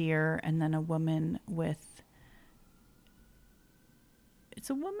a deer and then a woman with. It's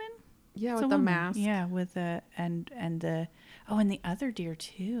a woman. Yeah, it's with the mask. Yeah, with the and the and the other deer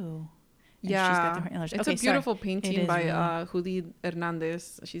too. And yeah, she's got the antlers. It's a beautiful painting by Judith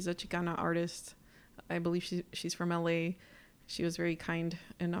Hernandez. She's a Chicana artist. I believe she's from LA. She was very kind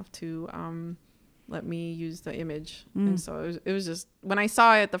enough to let me use the image. And so it was just, when I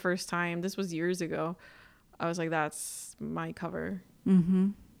saw it the first time, this was years ago, I was like, that's my cover.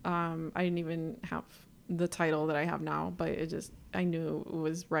 I didn't even have the title that I have now, but I knew it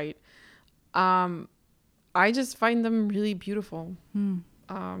was right. I just find them really beautiful.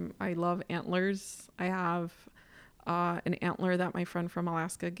 I love antlers. I have an antler that my friend from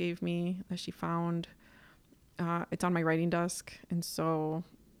Alaska gave me that she found. It's on my writing desk, and so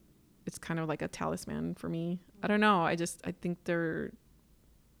it's kind of like a talisman for me. I don't know. I think they're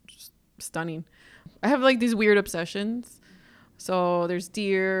just stunning. I have like these weird obsessions. So there's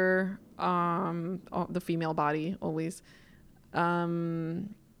deer, the female body always. I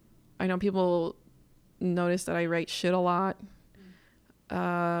know people notice that I write shit a lot.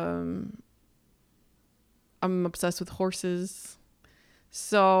 I'm obsessed with horses.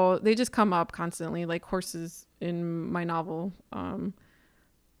 So they just come up constantly, like horses in my novel.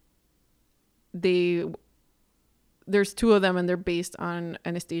 There's two of them, and they're based on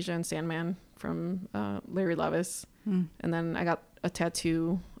Anastasia and Sandman from Larry Levis. And then I got a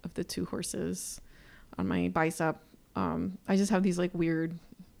tattoo of the two horses on my bicep. I just have these like weird,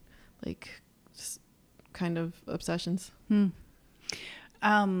 like just kind of obsessions.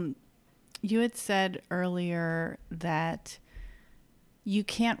 You had said earlier that you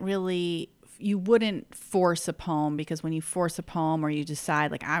wouldn't force a poem, because when you force a poem, or you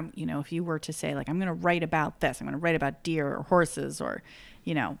decide like, if you were to say like, I'm going to write about this, I'm going to write about deer or horses or,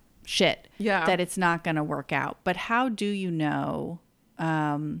 shit, that it's not going to work out. But how do you know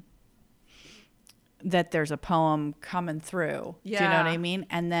that there's a poem coming through? Yeah. Do you know what I mean?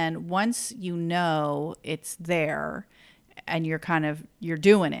 And then once you know it's there and you're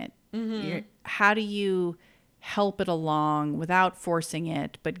doing it, how do you help it along without forcing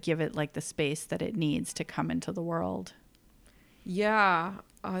it, but give it like the space that it needs to come into the world? Yeah,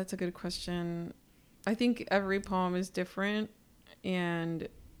 that's a good question. I think every poem is different, and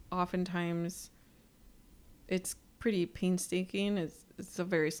oftentimes it's pretty painstaking. It's a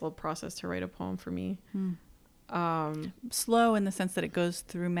very slow process to write a poem for me. Slow in the sense that it goes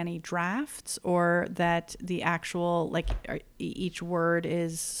through many drafts, or that the actual each word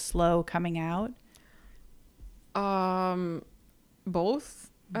is slow coming out?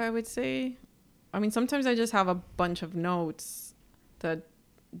 Both, I would say. I mean, sometimes I just have a bunch of notes that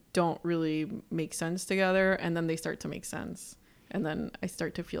don't really make sense together, and then they start to make sense, and then I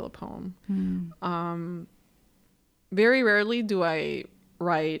start to feel a poem. Very rarely do I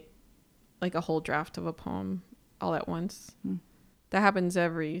write like a whole draft of a poem all at once. That happens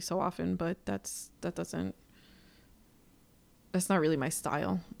every so often, but that's not really my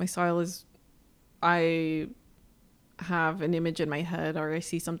style. My style is, I have an image in my head, or I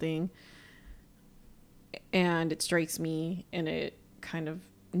see something and it strikes me and it kind of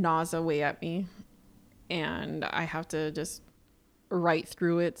gnaws away at me, and I have to just write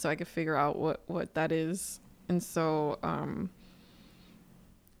through it so I can figure out what that is. And so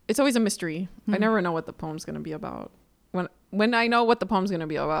it's always a mystery. I never know what the poem's going to be about. When I know what the poem's going to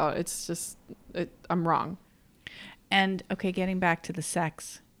be about, it's just I'm wrong. And okay, getting back to the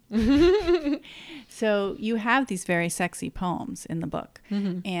sex. So you have these very sexy poems in the book,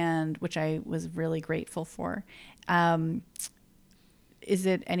 and which I was really grateful for. is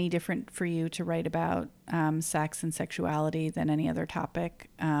it any different for you to write about sex and sexuality than any other topic?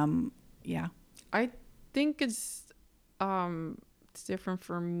 Yeah. I think it's different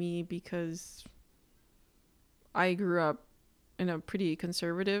for me because I grew up in a pretty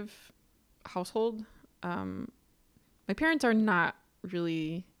conservative household. My parents are not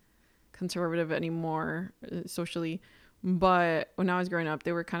really conservative anymore socially, but when I was growing up,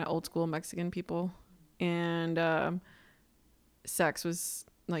 they were kind of old school Mexican people, and sex was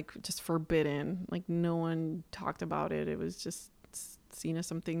like just forbidden. Like no one talked about it. It was just seen as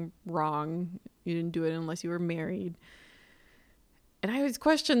something wrong. You didn't do it unless you were married. And I always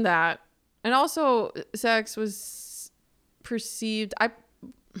questioned that. And also sex was perceived,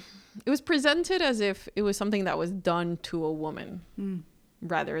 it was presented as if it was something that was done to a woman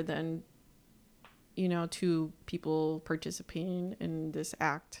rather than, two people participating in this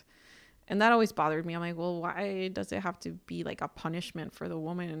act. And that always bothered me. I'm like, well, why does it have to be like a punishment for the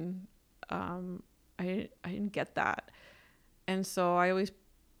woman? I didn't get that. And so I always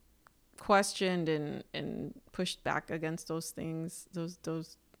questioned and pushed back against those things,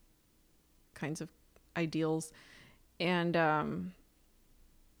 those kinds of ideals. And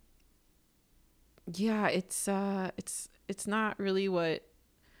it's not really what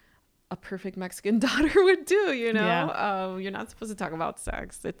a perfect Mexican daughter would do, Yeah. You're not supposed to talk about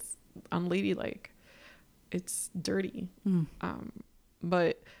sex. It's unladylike. It's dirty.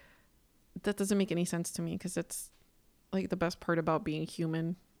 But that doesn't make any sense to me because it's like the best part about being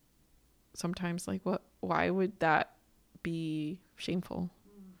human. Sometimes, like, why would that be shameful?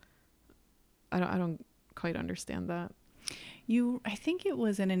 I don't quite understand that. I think it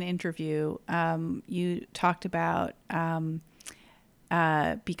was in an interview, you talked about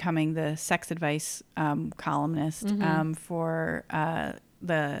becoming the sex advice columnist for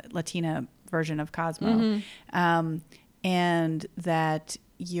the Latina version of Cosmo, and that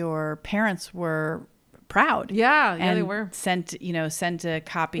your parents were proud. Yeah, they were. Sent a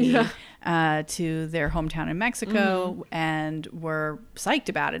copy to their hometown in Mexico and were psyched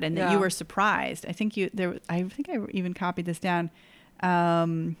about it, and that you were surprised. I think I even copied this down.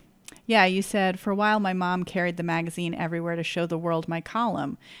 You said, for a while, my mom carried the magazine everywhere to show the world my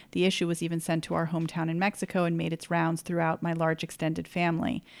column. The issue was even sent to our hometown in Mexico and made its rounds throughout my large extended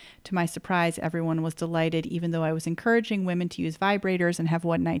family. To my surprise, everyone was delighted, even though I was encouraging women to use vibrators and have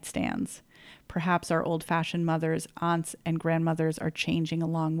one-night stands. Perhaps our old-fashioned mothers, aunts, and grandmothers are changing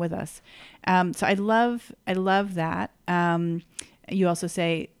along with us. So I love that. You also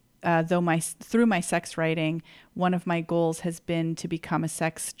say, through my sex writing, one of my goals has been to become a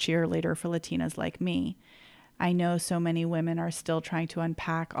sex cheerleader for Latinas like me. I know so many women are still trying to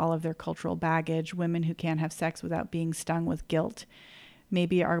unpack all of their cultural baggage, women who can't have sex without being stung with guilt.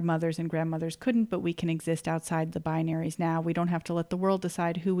 Maybe our mothers and grandmothers couldn't, but we can exist outside the binaries now. We don't have to let the world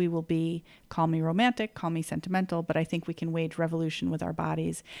decide who we will be. Call me romantic, call me sentimental, but I think we can wage revolution with our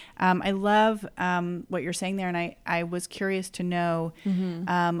bodies. I love what you're saying there, and I was curious to know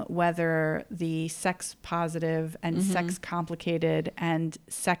whether the sex positive and sex complicated and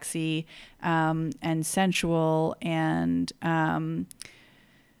sexy and sensual and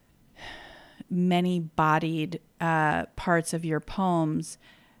many-bodied parts of your poems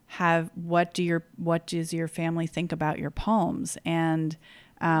what does your family think about your poems, and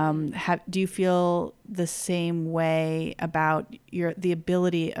do you feel the same way about the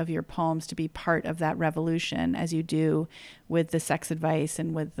ability of your poems to be part of that revolution as you do with the sex advice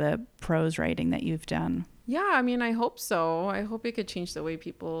and with the prose writing that you've done? Yeah, I mean, I hope so. I hope it could change the way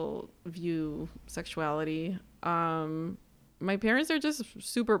people view sexuality. My parents are just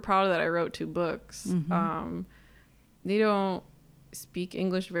super proud that I wrote 2 books. They don't speak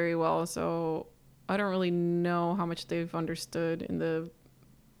English very well, so I don't really know how much they've understood in the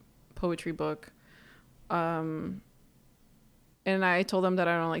poetry book. And I told them that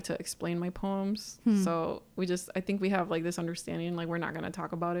I don't like to explain my poems. So I think we have like this understanding, like we're not going to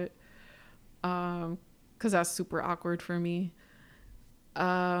talk about it. 'Cause that's super awkward for me.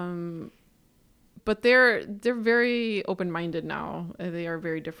 But they're very open-minded now. They are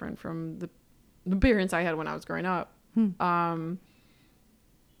very different from the parents I had when I was growing up.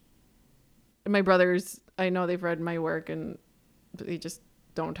 My brothers, I know they've read my work and they just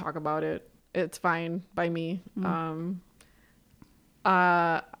don't talk about it. It's fine by me.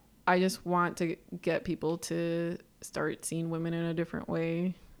 I just want to get people to start seeing women in a different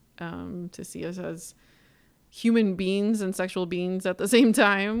way, to see us as human beings and sexual beings at the same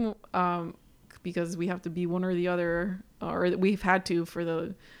time. Because we have to be one or the other, or we've had to for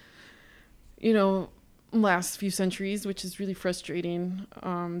the, last few centuries, which is really frustrating.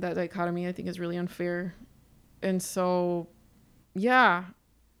 That dichotomy, I think, is really unfair. And so Yeah.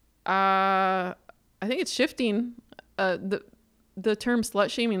 I think it's shifting. The term slut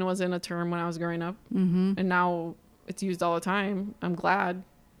shaming wasn't a term when I was growing up, Mm-hmm. and now it's used all the time. I'm glad.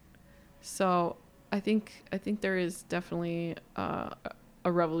 So I think there is definitely a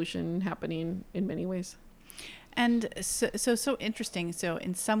revolution happening in many ways. And so interesting. So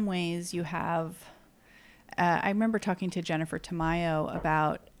in some ways, you have. I remember talking to Jennifer Tamayo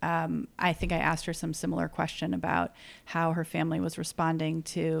about. I think I asked her some similar question about how her family was responding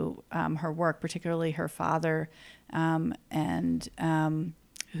to her work, particularly her father, and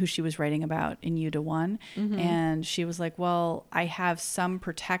who she was writing about in U to One. Mm-hmm. And she was like, "Well, I have some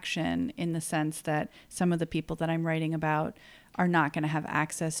protection in the sense that some of the people that I'm writing about are not going to have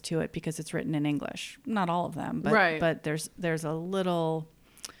access to it because it's written in English. Not all of them, but Right. but there's a little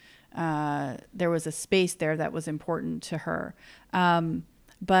there was a space there that was important to her.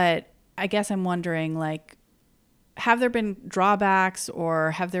 But I guess I'm wondering, like, have there been drawbacks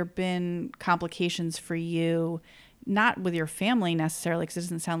or have there been complications for you? Not with your family necessarily, because it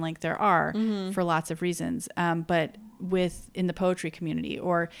doesn't sound like there are for lots of reasons, but in the poetry community,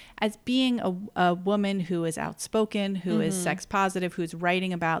 or as being a woman who is outspoken, who is sex positive, who's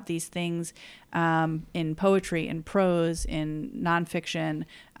writing about these things in poetry, in prose, in nonfiction,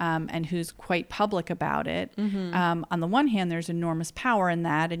 and who's quite public about it. On the one hand, there's enormous power in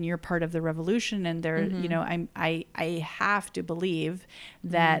that, and you're part of the revolution. And there, you know, I have to believe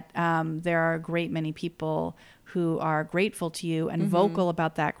that there are a great many people who are grateful to you and vocal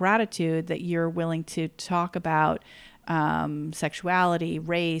about that gratitude, that you're willing to talk about sexuality,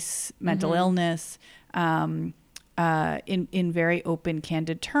 race, mental illness, in very open,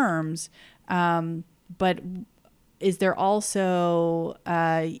 candid terms. But is there also,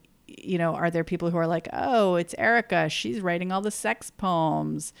 you know, are there people who are like, oh, it's Erica, she's writing all the sex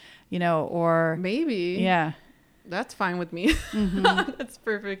poems, you know, or Maybe. yeah, That's fine with me. That's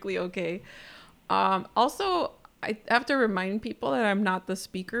perfectly okay. Also, I have to remind people that I'm not the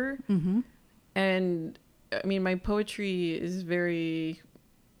speaker. And I mean, my poetry is very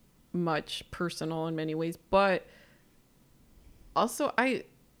much personal in many ways, but also I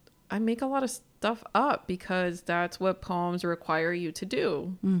make a lot of stuff up because that's what poems require you to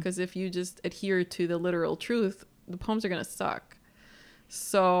do. Because if you just adhere to the literal truth, the poems are going to suck.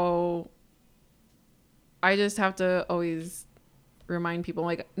 So I just have to always remind people,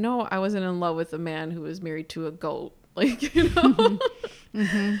 like, no, I wasn't in love with a man who was married to a goat. Like, you know,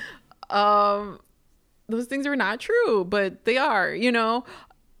 those things are not true, but they are, you know.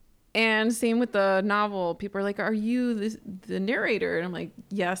 And same with the novel. People are like, are you the narrator? And I'm like,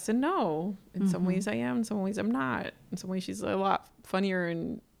 yes and no. In some ways I am, in some ways I'm not. In some ways she's a lot funnier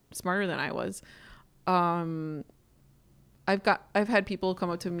and smarter than I was. I've had people come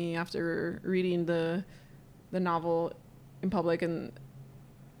up to me after reading the novel in public, and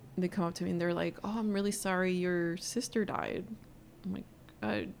they come up to me and they're like, oh, I'm really sorry your sister died. I'm like,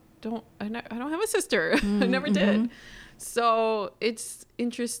 I don't have a sister. I never did. So it's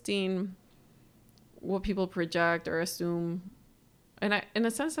interesting what people project or assume. And in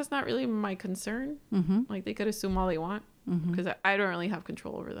a sense, that's not really my concern. Like, they could assume all they want because I don't really have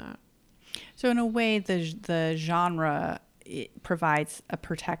control over that. So in a way, the genre, it provides a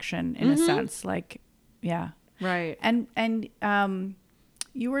protection in a sense, like, yeah. Right. And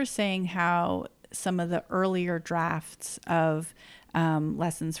you were saying how some of the earlier drafts of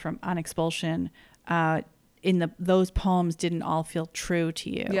lessons on expulsion, those poems didn't all feel true to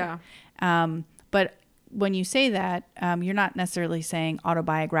you. Yeah. But when you say that, you're not necessarily saying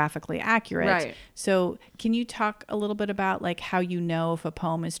autobiographically accurate. Right. So can you talk a little bit about, like, how you know if a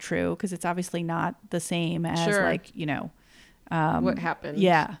poem is true? Because it's obviously not the same as Sure. like, you know, what happened.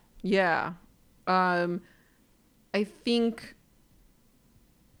 yeah. Yeah. I think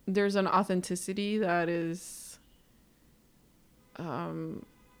there's an authenticity that is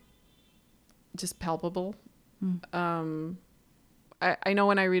just palpable. I know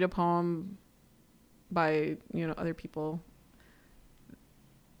when I read a poem by, you know, other people,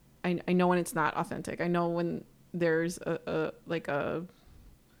 I know when it's not authentic. I know when there's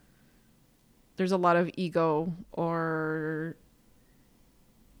there's a lot of ego, or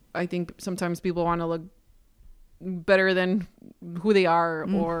I think sometimes people want to look better than who they are,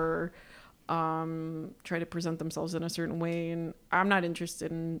 or try to present themselves in a certain way. And I'm not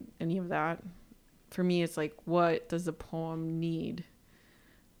interested in any of that. For me, it's like, what does the poem need?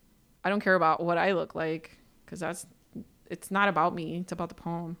 I don't care about what I look like, because it's not about me. It's about the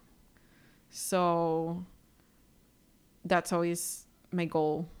poem. So that's always my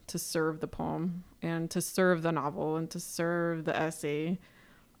goal, to serve the poem and to serve the novel and to serve the essay.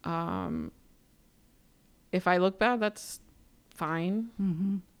 If I look bad, that's fine.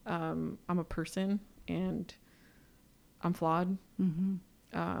 Mm-hmm. I'm a person and I'm flawed. Mm-hmm.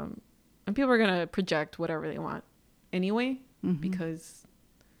 And people are going to project whatever they want anyway, Mm-hmm. because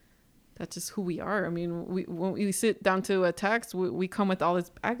that's just who we are. I mean, when we sit down to a text, we come with all this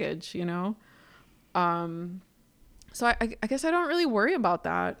baggage, you know? So I guess I don't really worry about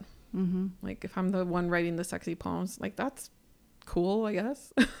that. Mm-hmm. Like if I'm the one writing the sexy poems, like that's cool, I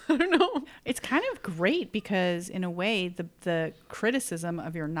guess. I don't know. It's kind of great because in a way the criticism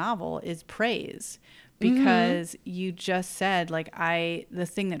of your novel is praise, because you just said like the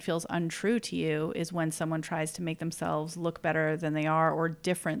thing that feels untrue to you is when someone tries to make themselves look better than they are or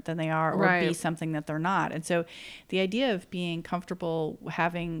different than they are or be something that they're not. And so the idea of being comfortable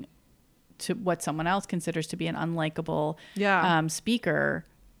having to what someone else considers to be an unlikable speaker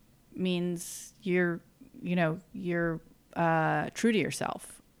means you're true to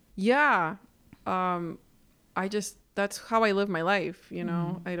yourself. Yeah. That's how I live my life, you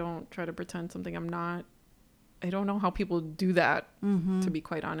know. I don't try to pretend something I'm not. I don't know how people do that, to be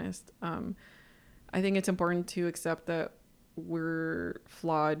quite honest. I think it's important to accept that we're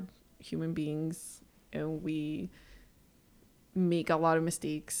flawed human beings and we make a lot of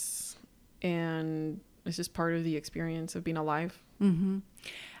mistakes, and it's just part of the experience of being alive. Mm-hmm.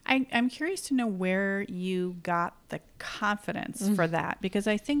 I'm curious to know where you got the confidence for that, because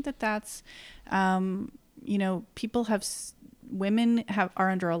I think that's, people women are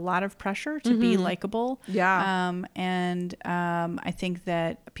under a lot of pressure to be likable. Yeah. I think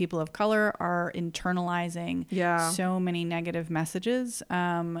that people of color are internalizing so many negative messages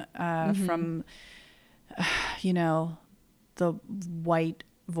from, the white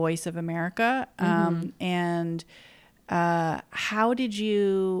voice of America. How did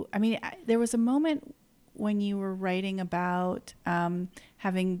you, there was a moment when you were writing about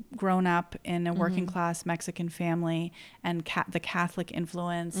having grown up in a working class Mexican family and the Catholic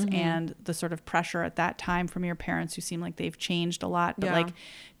influence and the sort of pressure at that time from your parents who seem like they've changed a lot, but like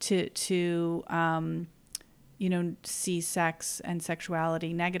to see sex and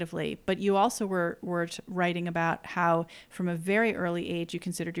sexuality negatively. But you also were writing about how from a very early age you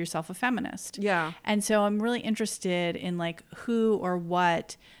considered yourself a feminist. Yeah. And so I'm really interested in like who or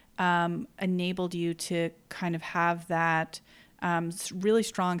what enabled you to kind of have that really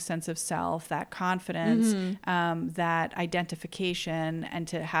strong sense of self, that confidence, that identification, and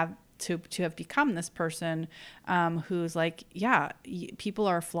to have become this person who's like, people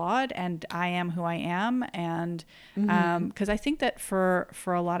are flawed and I am who I am. And because I think that for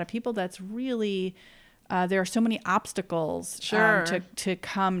a lot of people, that's really, there are so many obstacles to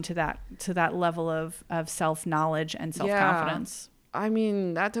come to that level of self-knowledge and self-confidence. I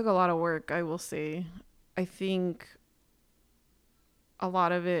mean, that took a lot of work, I will say. I think a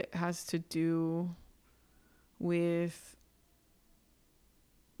lot of it has to do with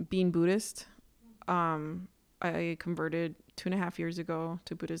being Buddhist. I converted 2.5 years ago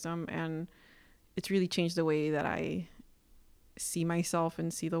to Buddhism, and it's really changed the way that I see myself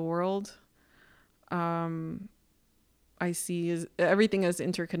and see the world. I see everything as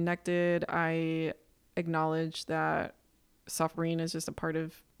interconnected. I acknowledge that suffering is just a part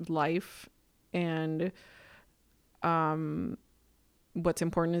of life, and what's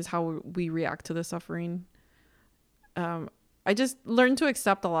important is how we react to the suffering. I just learned to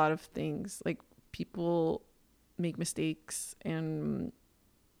accept a lot of things. Like, people make mistakes and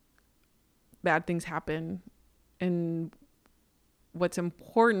bad things happen, and what's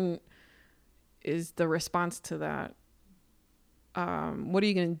important is the response to that. What are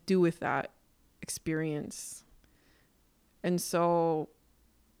you going to do with that experience? And so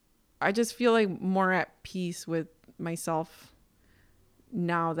I just feel like more at peace with myself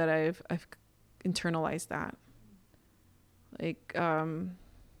now that I've internalized that. Like,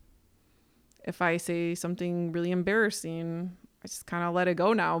 if I say something really embarrassing, I just kind of let it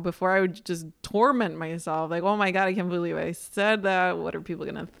go now. Before, I would just torment myself. Like, oh my God, I can't believe I said that. What are people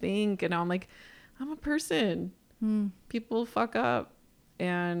going to think? And now I'm like, I'm a person. People fuck up.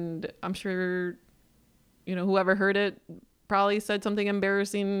 And I'm sure, whoever heard it probably said something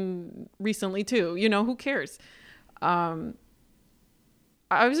embarrassing recently too. Who cares? I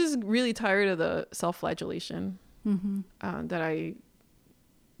was just really tired of the self-flagellation that I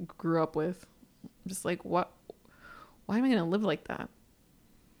grew up with. Just like, why am I going to live like that?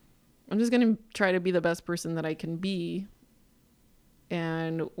 I'm just going to try to be the best person that I can be.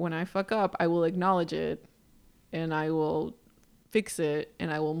 And when I fuck up, I will acknowledge it and I will fix it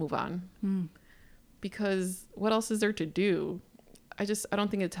and I will move on. Because what else is there to do? I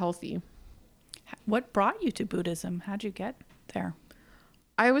don't think it's healthy. What brought you to Buddhism? How'd you get there?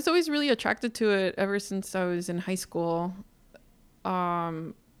 I was always really attracted to it ever since I was in high school.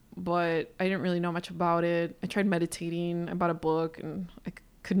 But I didn't really know much about it. I tried meditating. I bought a book and I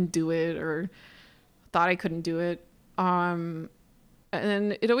couldn't do it, or thought I couldn't do it. And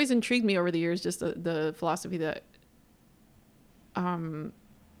it always intrigued me over the years, just the philosophy that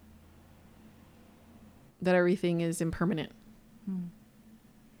that everything is impermanent,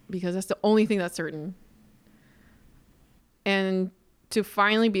 because that's the only thing that's certain. And to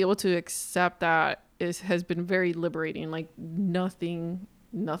finally be able to accept that has been very liberating. Like nothing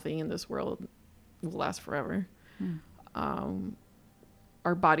in this world will last forever.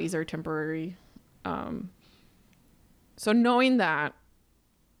 Our bodies are temporary. So knowing that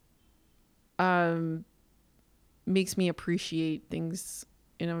makes me appreciate things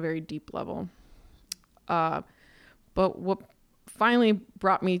in a very deep level. But what finally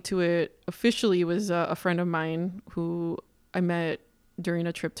brought me to it officially was a friend of mine who I met during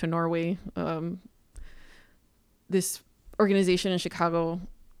a trip to Norway. This organization in Chicago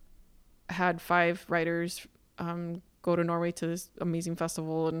had 5 writers go to Norway to this amazing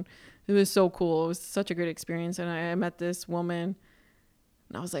festival, and it was so cool. It was such a great experience. And I met this woman,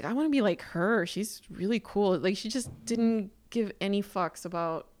 and I was like, I want to be like her. She's really cool. Like, she just didn't give any fucks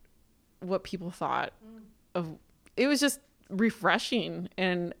about what people thought of. It was just refreshing,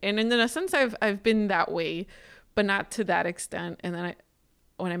 and in a sense I've been that way, but not to that extent. And then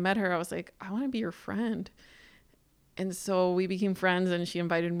when I met her, I was like, I want to be your friend. And so we became friends, and she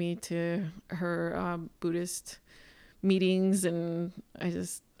invited me to her Buddhist meetings, and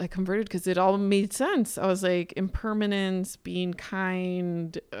I converted because it all made sense. I was like, impermanence, being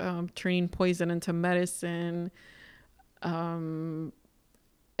kind, turning poison into medicine. It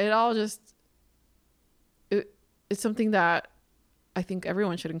all just, it's something that I think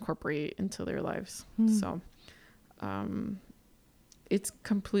everyone should incorporate into their lives. So it's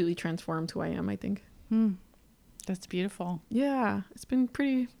completely transformed who I am, I think. That's beautiful. Yeah, it's been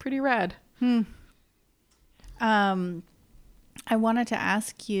pretty rad. I wanted to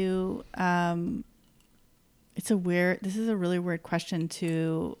ask you, this is a really weird question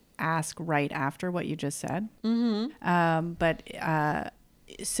to ask right after what you just said.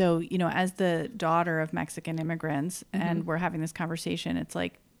 So, you know, as the daughter of Mexican immigrants, and we're having this conversation, it's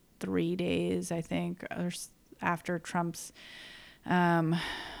like 3 days, I think, after Trump's a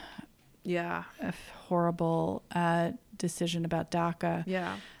horrible decision about DACA.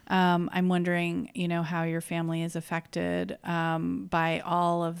 Yeah. I'm wondering, you know, how your family is affected by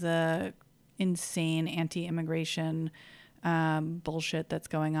all of the insane anti-immigration bullshit that's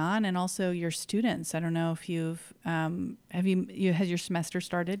going on, and also your students. I don't know if has your semester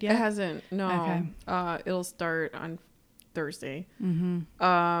started yet? It hasn't. No. Okay. It'll start on Thursday.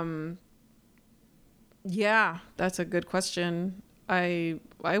 Yeah, that's a good question. I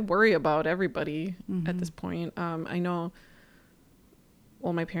worry about everybody at this point. I know,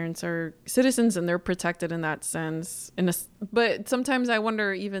 well, my parents are citizens and they're protected in that sense. But sometimes I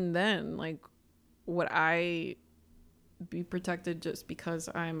wonder, even then, like, would I be protected just because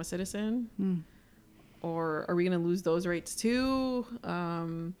I'm a citizen? Or are we going to lose those rights too?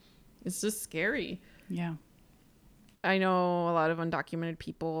 It's just scary. Yeah. I know a lot of undocumented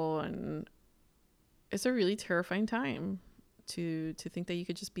people, and it's a really terrifying time to think that you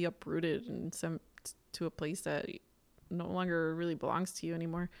could just be uprooted and sent to a place that no longer really belongs to you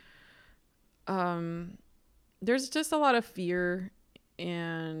anymore. There's just a lot of fear,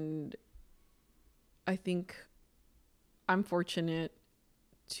 and I think I'm fortunate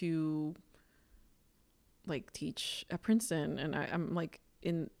to like teach at Princeton, and I'm like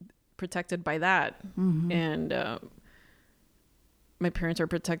protected by that. And my parents are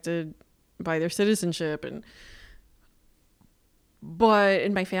protected by their citizenship, but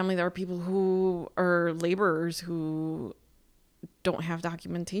in my family there are people who are laborers who don't have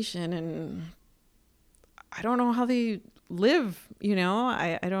documentation, and I don't know how they live, you know.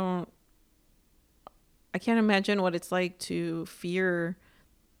 I can't imagine what it's like to fear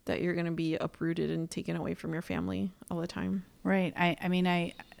that you're going to be uprooted and taken away from your family all the time. Right. I mean,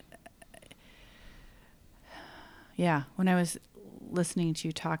 when I was listening to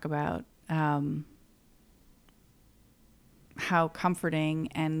you talk about how comforting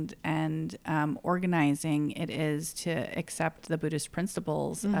and organizing it is to accept the Buddhist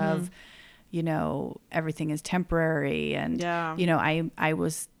principles of, you know, everything is temporary. And, you know, I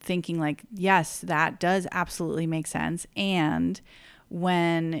was thinking like, yes, that does absolutely make sense. And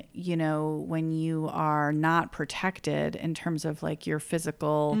when you are not protected in terms of like your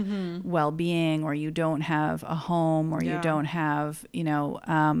physical well-being, or you don't have a home, or you don't have, you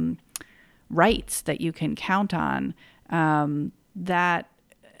know, rights that you can count on, that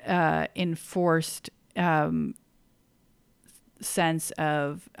enforced sense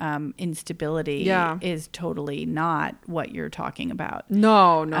of instability is totally not what you're talking about.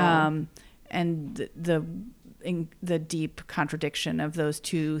 No. And the deep contradiction of those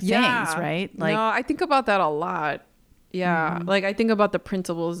two things, right? Like, no, I think about that a lot. Yeah. Mm-hmm. Like I think about the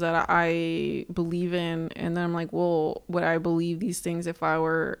principles that I believe in, and then I'm like, well, would I believe these things if I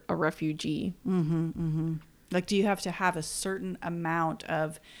were a refugee? Mm-hmm, mm-hmm. Like, do you have to have a certain amount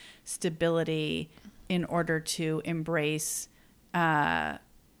of stability in order to embrace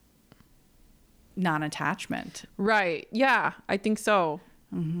non-attachment? Right. Yeah, I think so.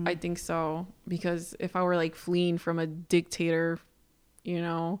 Mm-hmm. I think so. Because if I were like fleeing from a dictator, you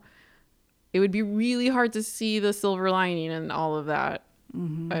know, it would be really hard to see the silver lining in all of that.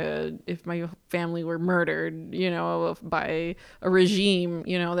 Mm-hmm. If my family were murdered, you know, by a regime,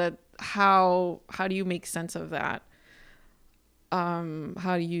 you know, that how do you make sense of that?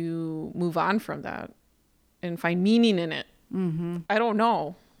 How do you move on from that and find meaning in it? Mm-hmm. I don't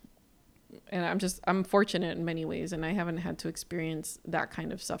know. And I'm fortunate in many ways, and I haven't had to experience that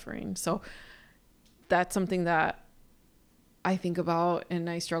kind of suffering. So that's something that I think about and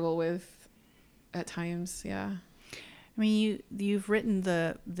I struggle with at times. Yeah. I mean, you've written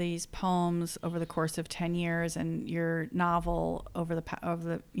these poems over the course of 10 years and your novel over the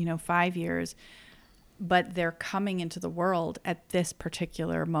 5 years, but they're coming into the world at this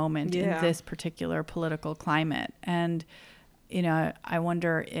particular moment in this particular political climate. And, you know, I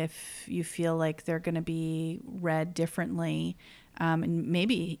wonder if you feel like they're going to be read differently, and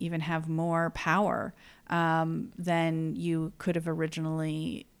maybe even have more power than you could have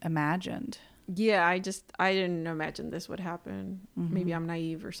originally imagined. Yeah, I didn't imagine this would happen. Mm-hmm. Maybe I'm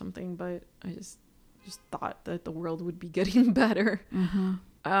naive or something, but I just thought that the world would be getting better.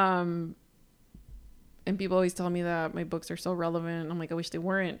 Mm-hmm. And people always tell me that my books are so relevant. I'm like, I wish they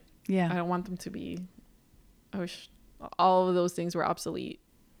weren't. Yeah. I don't want them to be. I wish all of those things were obsolete,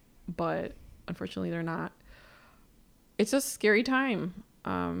 but unfortunately they're not. It's a scary time.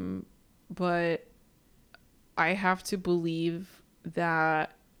 But I have to believe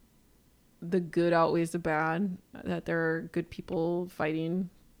that the good outweighs the bad, that there are good people fighting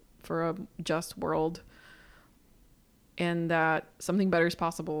for a just world, and that something better is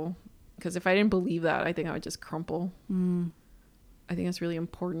possible. Because if I didn't believe that, I think I would just crumple. I think it's really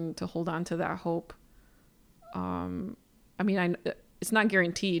important to hold on to that hope. I mean, it's not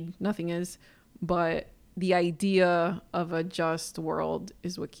guaranteed, nothing is, but the idea of a just world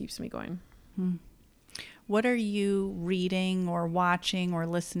is what keeps me going. What are you reading or watching or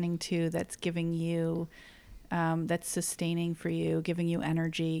listening to that's giving you, that's sustaining for you, giving you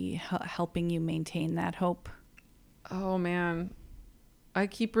energy, helping you maintain that hope? Oh, man. I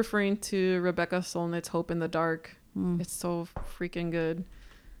keep referring to Rebecca Solnit's Hope in the Dark. It's so freaking good.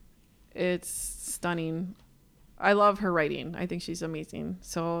 It's stunning. I love her writing. I think she's amazing.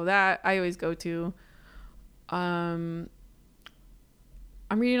 So that I always go to. I'm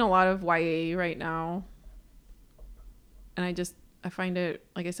reading a lot of YA right now. And I find it,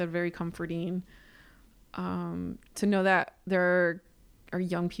 like I said, very comforting to know that there are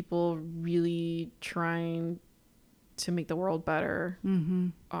young people really trying to make the world better.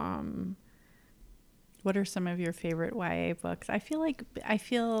 Mm-hmm. What are some of your favorite YA books? I feel,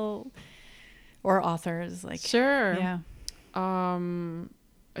 or authors, like. Sure. Yeah.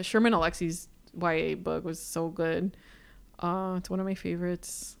 Sherman Alexi's YA book was so good. It's one of my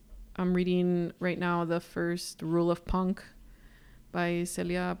favorites. I'm reading right now The First Rule of Punk by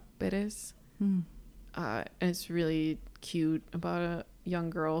Celia Perez. And it's really cute about a young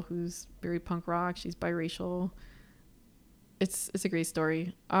girl who's very punk rock. She's biracial. It's a great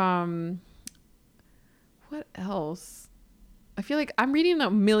story. What else? I feel like I'm reading a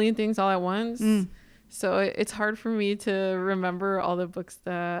million things all at once. So it's hard for me to remember all the books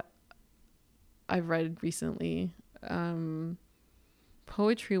that I've read recently.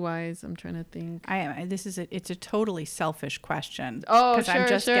 Poetry wise, I'm trying to think. It's a totally selfish question. Oh, because I'm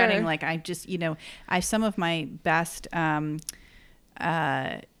just getting like, some of my best, I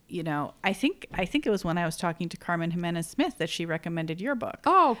think it was when I was talking to Carmen Jimenez Smith that she recommended your book.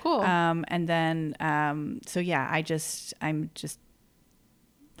 Oh, cool. And then, I'm just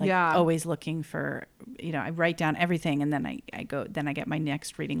always looking for, I write down everything and then I get my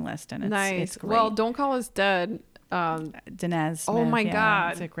next reading list and it's great. Well, Don't Call Us Dead. Danez Smith, oh my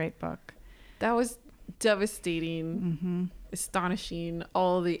God. It's a great book. That was devastating, astonishing,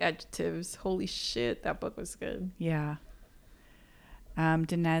 all the adjectives. Holy shit, that book was good. Yeah.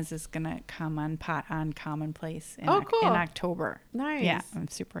 Danez is gonna come on Commonplace in October. Nice. Yeah, I'm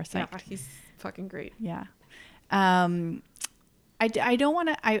super excited. Yeah, he's fucking great. Yeah. I don't want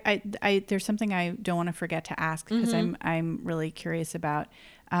to, there's something I don't want to forget to ask because I'm really curious about.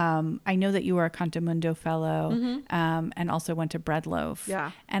 I know that you were a Contamundo fellow, and also went to Breadloaf.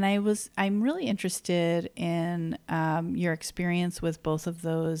 Yeah. And I'm really interested in, your experience with both of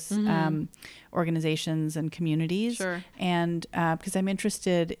those, organizations and communities. Sure. And, because I'm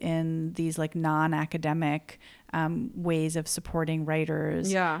interested in these like non-academic, ways of supporting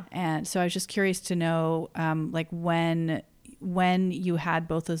writers. Yeah. And so I was just curious to know, like when you had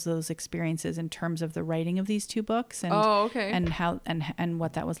both of those experiences in terms of the writing of these two books and okay. and how and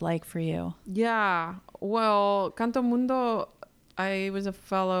what that was like for you. Yeah. Well, Canto Mundo, I was a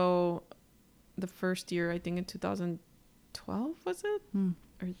fellow the first year, I think in 2012, was it?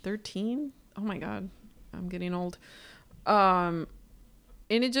 Or 13? Oh my God. I'm getting old. And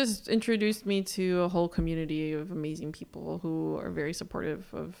it just introduced me to a whole community of amazing people who are very supportive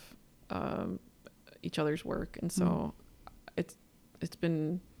of each other's work. And so it's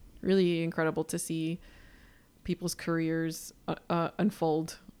been really incredible to see people's careers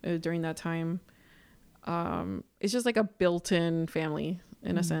unfold during that time. It's just like a built-in family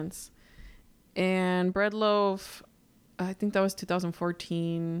in a sense. And Breadloaf, I think that was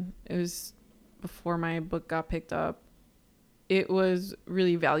 2014. It was before my book got picked up. It was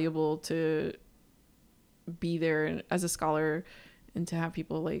really valuable to be there as a scholar and to have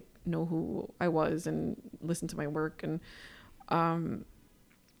people like know who I was and listen to my work, and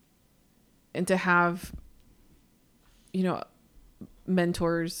to have, you know,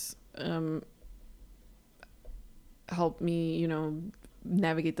 mentors help me, you know,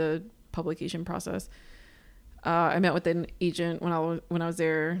 navigate the publication process. I met with an agent when I was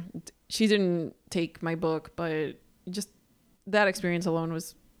there. She didn't take my book, but just that experience alone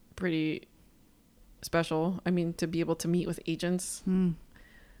was pretty special. I mean, to be able to meet with agents,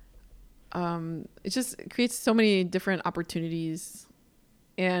 it just creates so many different opportunities.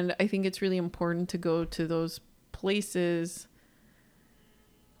 And I think it's really important to go to those places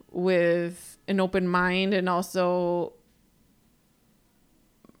with an open mind, and also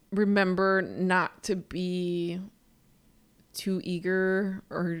remember not to be too eager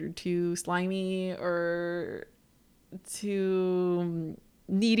or too slimy or too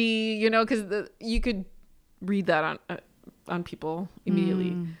needy, you know, because you could read that on people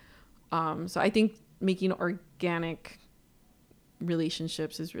immediately. So I think making organic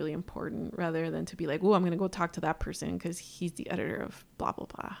relationships is really important, rather than to be like, oh, I'm gonna go talk to that person because he's the editor of blah blah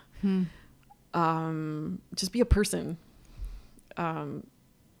blah. Just be a person,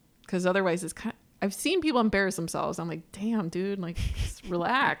 because otherwise it's kind of, I've seen people embarrass themselves. I'm like, damn, dude, like, just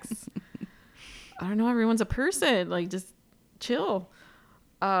relax. I don't know, everyone's a person, like, just chill.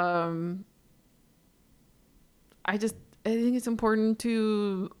 I think it's important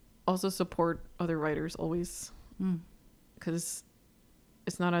to also support other writers always, because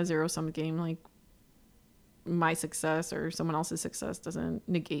it's not a zero-sum game. Like, my success or someone else's success doesn't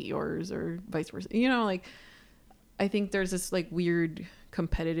negate yours, or vice versa, you know. Like, I think there's this like weird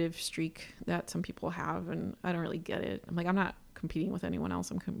competitive streak that some people have, and I don't really get it. I'm like, I'm not competing with anyone else,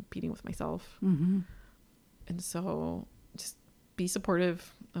 I'm competing with myself. And so just be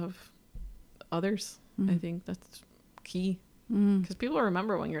supportive of others. I think that's key, because people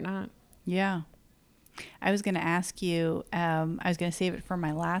remember when you're not. Yeah. I was going to ask you, I was going to save it for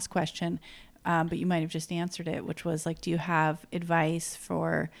my last question, but you might have just answered it, which was like, do you have advice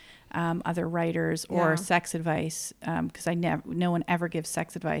for other writers or sex advice? Because no one ever gives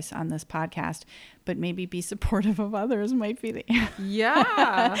sex advice on this podcast, but maybe be supportive of others might be the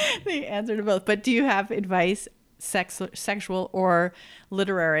the answer to both. But do you have advice, sexual or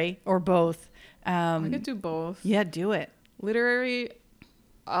literary, or both? I could do both. Yeah, do it. Literary,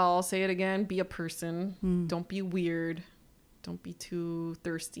 I'll say it again, be a person. Don't be weird. Don't be too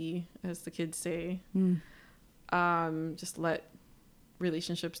thirsty, as the kids say. Just let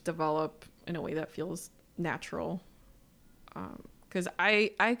relationships develop in a way that feels natural. Because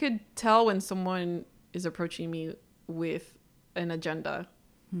I could tell when someone is approaching me with an agenda.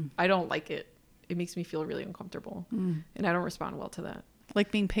 I don't like it. It makes me feel really uncomfortable. And I don't respond well to that. Like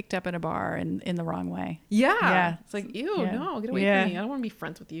being picked up in a bar in the wrong way. Yeah. It's like, ew, no, get away from me. I don't want to be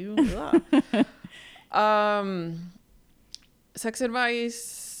friends with you. Sex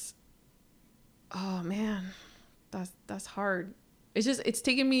advice. Oh man, that's hard. It's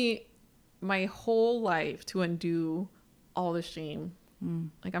taken me my whole life to undo all the shame.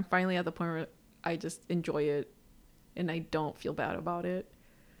 Like, I'm finally at the point where I just enjoy it and I don't feel bad about it.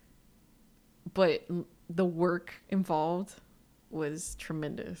 But the work involved was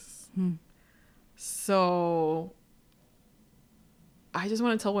tremendous. So I just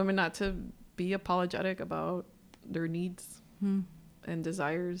want to tell women not to be apologetic about their needs. and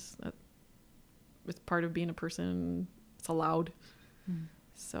desires. That it's part of being a person. It's allowed.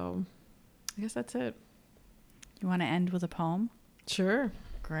 So I guess that's it. You want to end with a poem? Sure.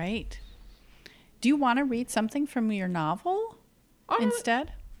 Great. Do you want to read something from your novel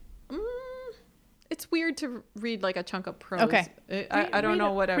instead? It's weird to read like a chunk of prose. Okay. I don't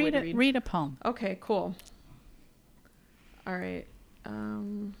know what I would read. Read a poem. Okay, cool. All right.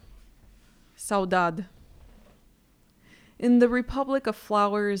 Saudade. In the Republic of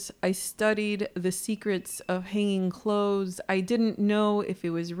Flowers, I studied the secrets of hanging clothes. I didn't know if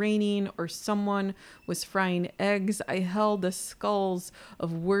it was raining or someone was frying eggs. I held the skulls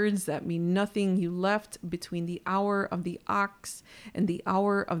of words that mean nothing you left between the hour of the ox and the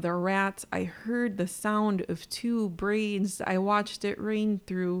hour of the rat. I heard the sound of two braids. I watched it rain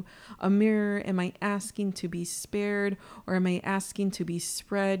through a mirror. Am I asking to be spared or am I asking to be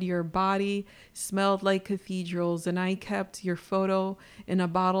spread? Your body smelled like cathedrals and I kept your photo in a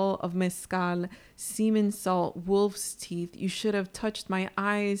bottle of mezcal, semen salt, wolf's teeth. You should have touched my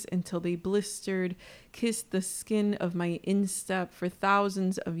eyes until they blistered, kissed the skin of my instep for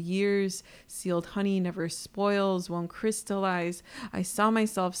thousands of years. Sealed honey never spoils, won't crystallize. I saw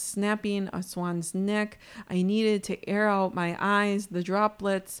myself snapping a swan's neck. I needed to air out my eyes, the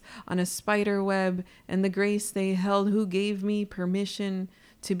droplets on a spider web, and the grace they held. Who gave me permission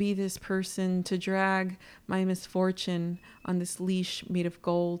to be this person, to drag my misfortune on this leash made of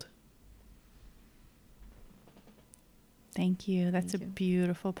gold? Thank you. That's a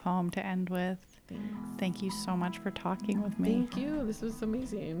beautiful poem to end with. Thanks. Thank you so much for talking with me. Thank you. This was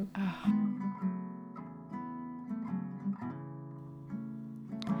amazing.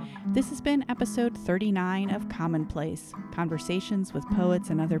 This has been episode 39 of Commonplace, Conversations with Poets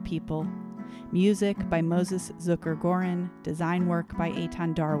and Other People. Music by Moses Zucker-Gorin, design work by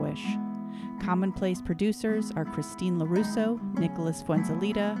Eitan Darwish. Commonplace producers are Christine LaRusso, Nicholas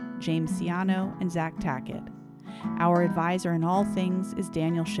Fuenzalida, James Ciano, and Zach Tackett. Our advisor in all things is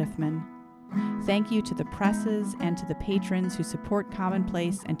Daniel Schiffman. Thank you to the presses and to the patrons who support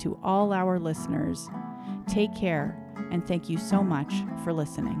Commonplace and to all our listeners. Take care, and thank you so much for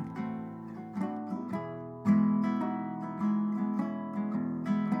listening.